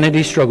with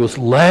identity struggles,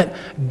 let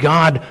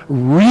God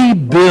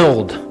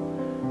rebuild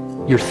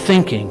your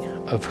thinking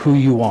of who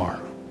you are.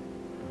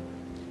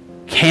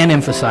 Can't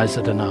emphasize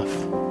it enough.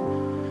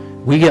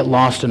 We get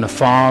lost in a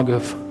fog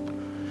of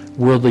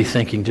worldly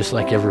thinking just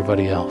like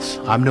everybody else.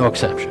 I'm no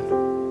exception.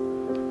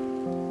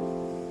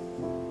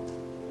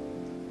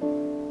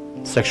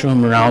 Sexual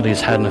immorality has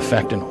had an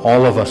effect in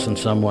all of us in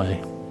some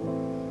way.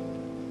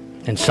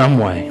 In some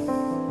way.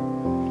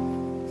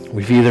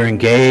 We've either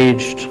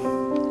engaged,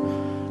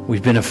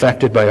 we've been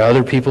affected by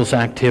other people's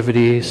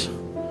activities,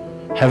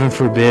 Heaven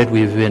forbid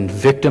we've been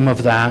victim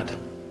of that.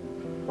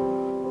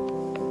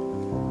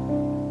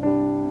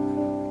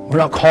 We're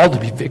not called to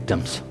be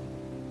victims.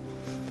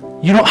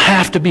 You don't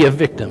have to be a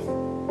victim.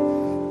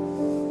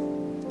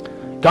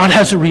 God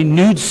has a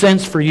renewed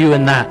sense for you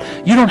in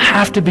that. You don't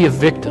have to be a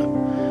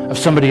victim of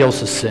somebody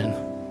else's sin.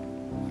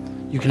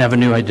 You can have a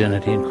new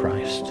identity in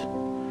Christ.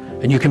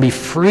 And you can be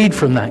freed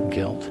from that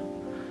guilt.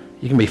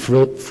 You can be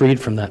freed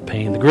from that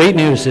pain. The great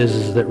news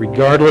is that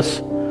regardless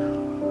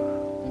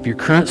of your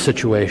current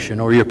situation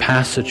or your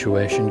past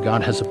situation,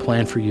 God has a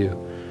plan for you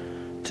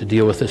to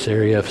deal with this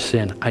area of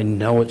sin. I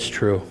know it's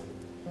true.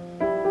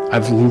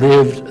 I've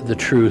lived the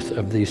truth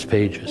of these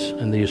pages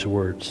and these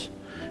words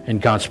and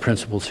God's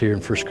principles here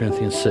in 1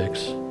 Corinthians 6.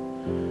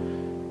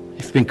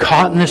 If you've been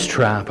caught in this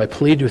trap, I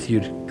plead with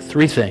you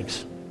 3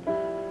 things.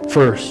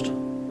 First,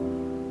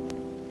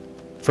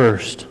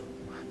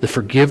 the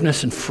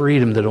forgiveness and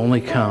freedom that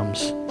only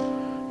comes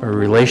from a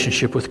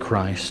relationship with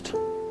Christ.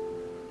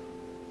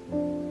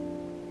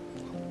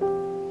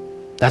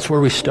 That's where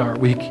we start.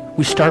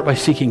 We start by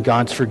seeking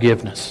God's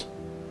forgiveness,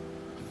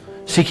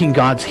 seeking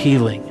God's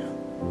healing.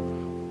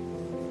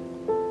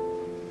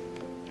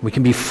 We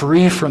can be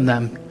free from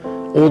them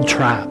old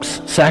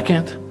traps.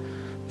 Second,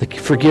 the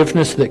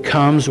forgiveness that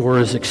comes or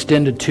is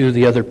extended to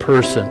the other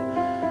person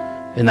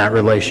in that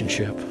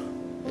relationship.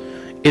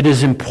 It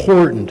is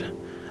important,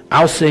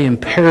 I'll say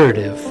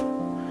imperative,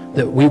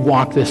 that we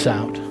walk this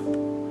out.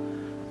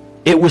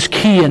 It was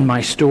key in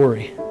my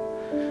story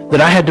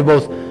that I had to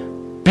both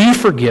be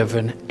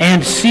forgiven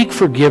and seek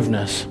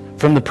forgiveness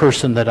from the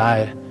person that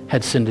I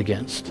had sinned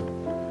against.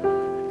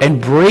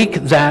 And break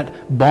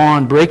that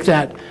bond, break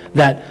that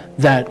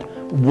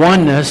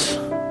oneness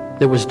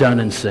that was done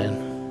in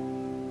sin.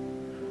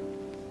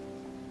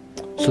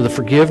 So the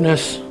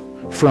forgiveness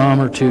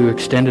from or to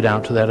extend it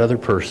out to that other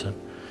person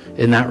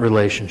in that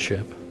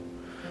relationship.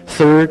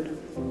 Third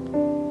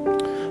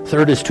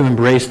is to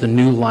embrace the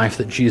new life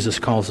that Jesus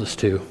calls us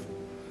to.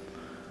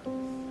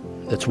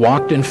 That's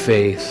walked in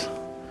faith,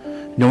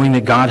 knowing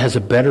that God has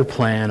a better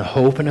plan, a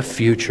hope, and a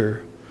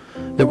future,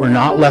 that we're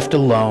not left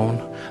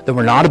alone, that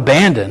we're not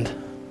abandoned,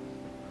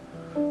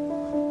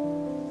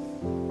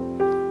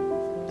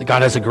 that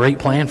God has a great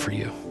plan for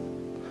you.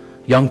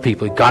 Young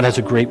people, God has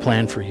a great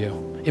plan for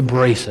you.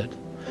 Embrace it.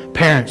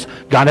 Parents,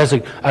 God has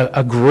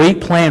a great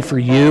plan for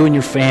you and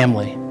your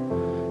family.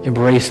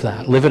 Embrace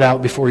that. Live it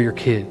out before your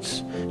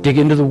kids. Dig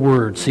into the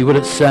Word. See what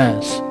it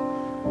says.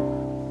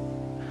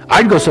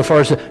 I'd go so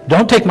far as to say,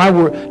 don't take my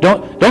word,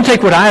 don't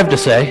take what I have to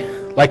say.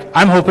 Like,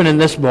 I'm hoping in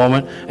this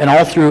moment and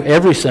all through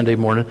every Sunday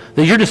morning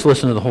that you're just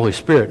listening to the Holy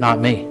Spirit, not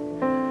me.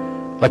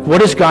 Like,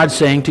 what is God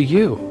saying to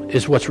you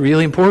is what's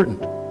really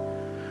important.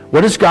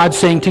 What is God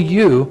saying to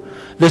you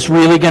that's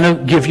really going to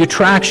give you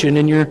traction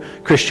in your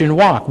Christian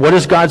walk? What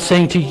is God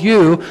saying to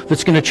you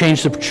that's going to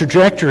change the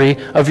trajectory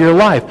of your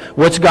life?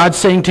 What's God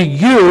saying to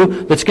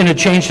you that's going to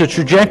change the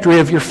trajectory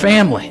of your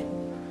family?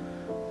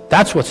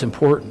 That's what's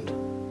important.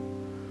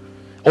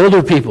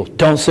 Older people,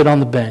 don't sit on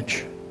the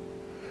bench.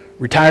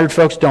 Retired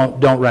folks, don't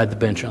ride the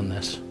bench on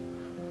this.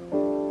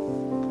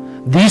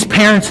 These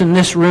parents in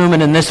this room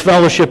and in this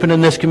fellowship and in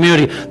this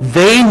community,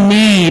 they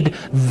need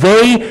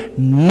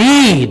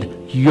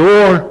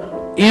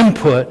your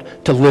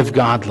input to live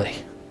godly.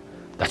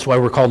 That's why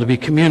we're called to be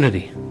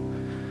community.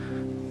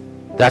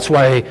 That's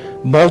why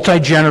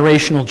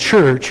multi-generational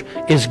church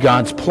is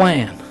God's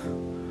plan.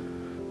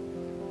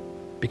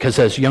 Because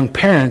as young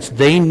parents,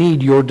 they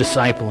need your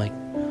discipling.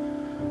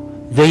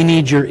 They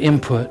need your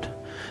input.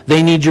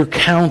 They need your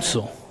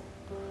counsel.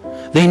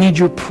 They need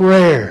your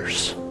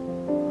prayers.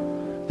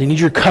 They need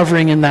your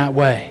covering in that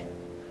way.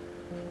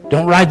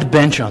 Don't ride the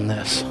bench on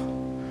this.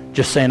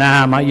 Just saying,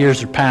 my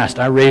years are past.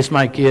 I raised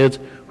my kids.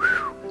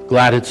 Whew,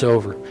 glad it's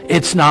over.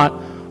 It's not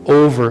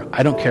over.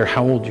 I don't care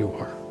how old you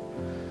are.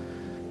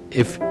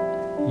 If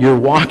you're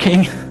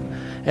walking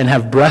and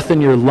have breath in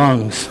your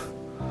lungs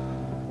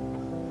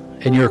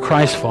and you're a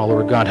Christ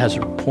follower, God has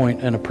a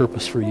point and a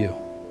purpose for you.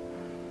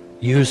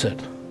 Use it.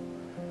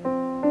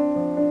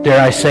 Dare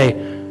I say,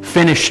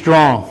 finish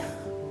strong.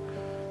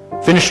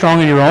 Finish strong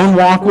in your own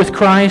walk with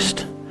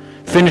Christ.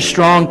 Finish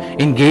strong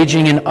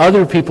engaging in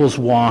other people's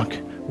walk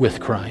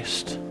with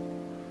Christ.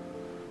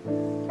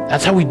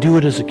 That's how we do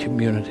it as a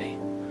community.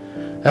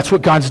 That's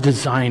what God's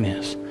design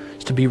is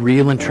to be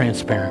real and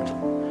transparent.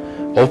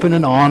 Open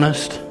and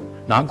honest,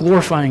 not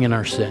glorifying in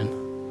our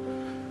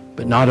sin,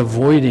 but not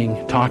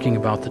avoiding talking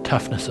about the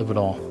toughness of it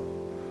all.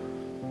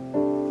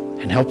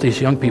 And help these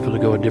young people to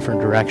go a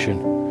different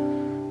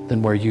direction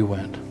than where you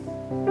went,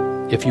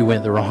 if you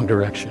went the wrong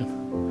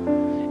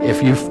direction.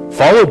 If you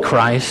followed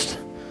Christ,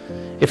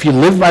 if you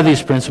live by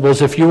these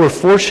principles, if you were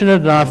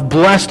fortunate enough,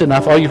 blessed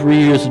enough, I'll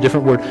reuse a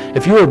different word,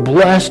 if you were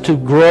blessed to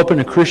grow up in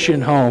a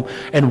Christian home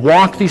and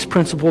walk these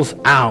principles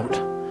out,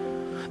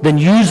 then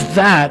use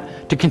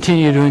that to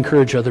continue to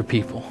encourage other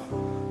people.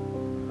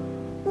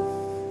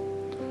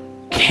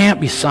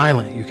 Can't be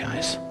silent, you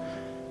guys.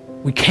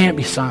 We can't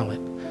be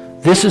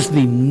silent. This is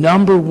the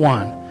number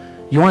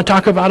one. You want to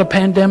talk about a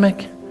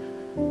pandemic?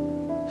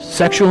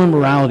 Sexual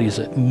immorality is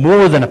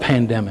more than a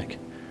pandemic.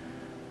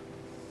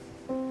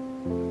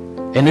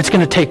 And it's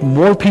going to take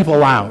more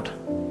people out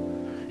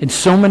in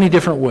so many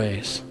different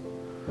ways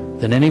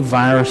than any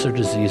virus or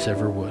disease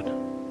ever would.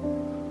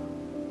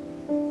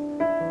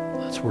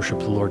 Let's worship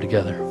the Lord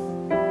together.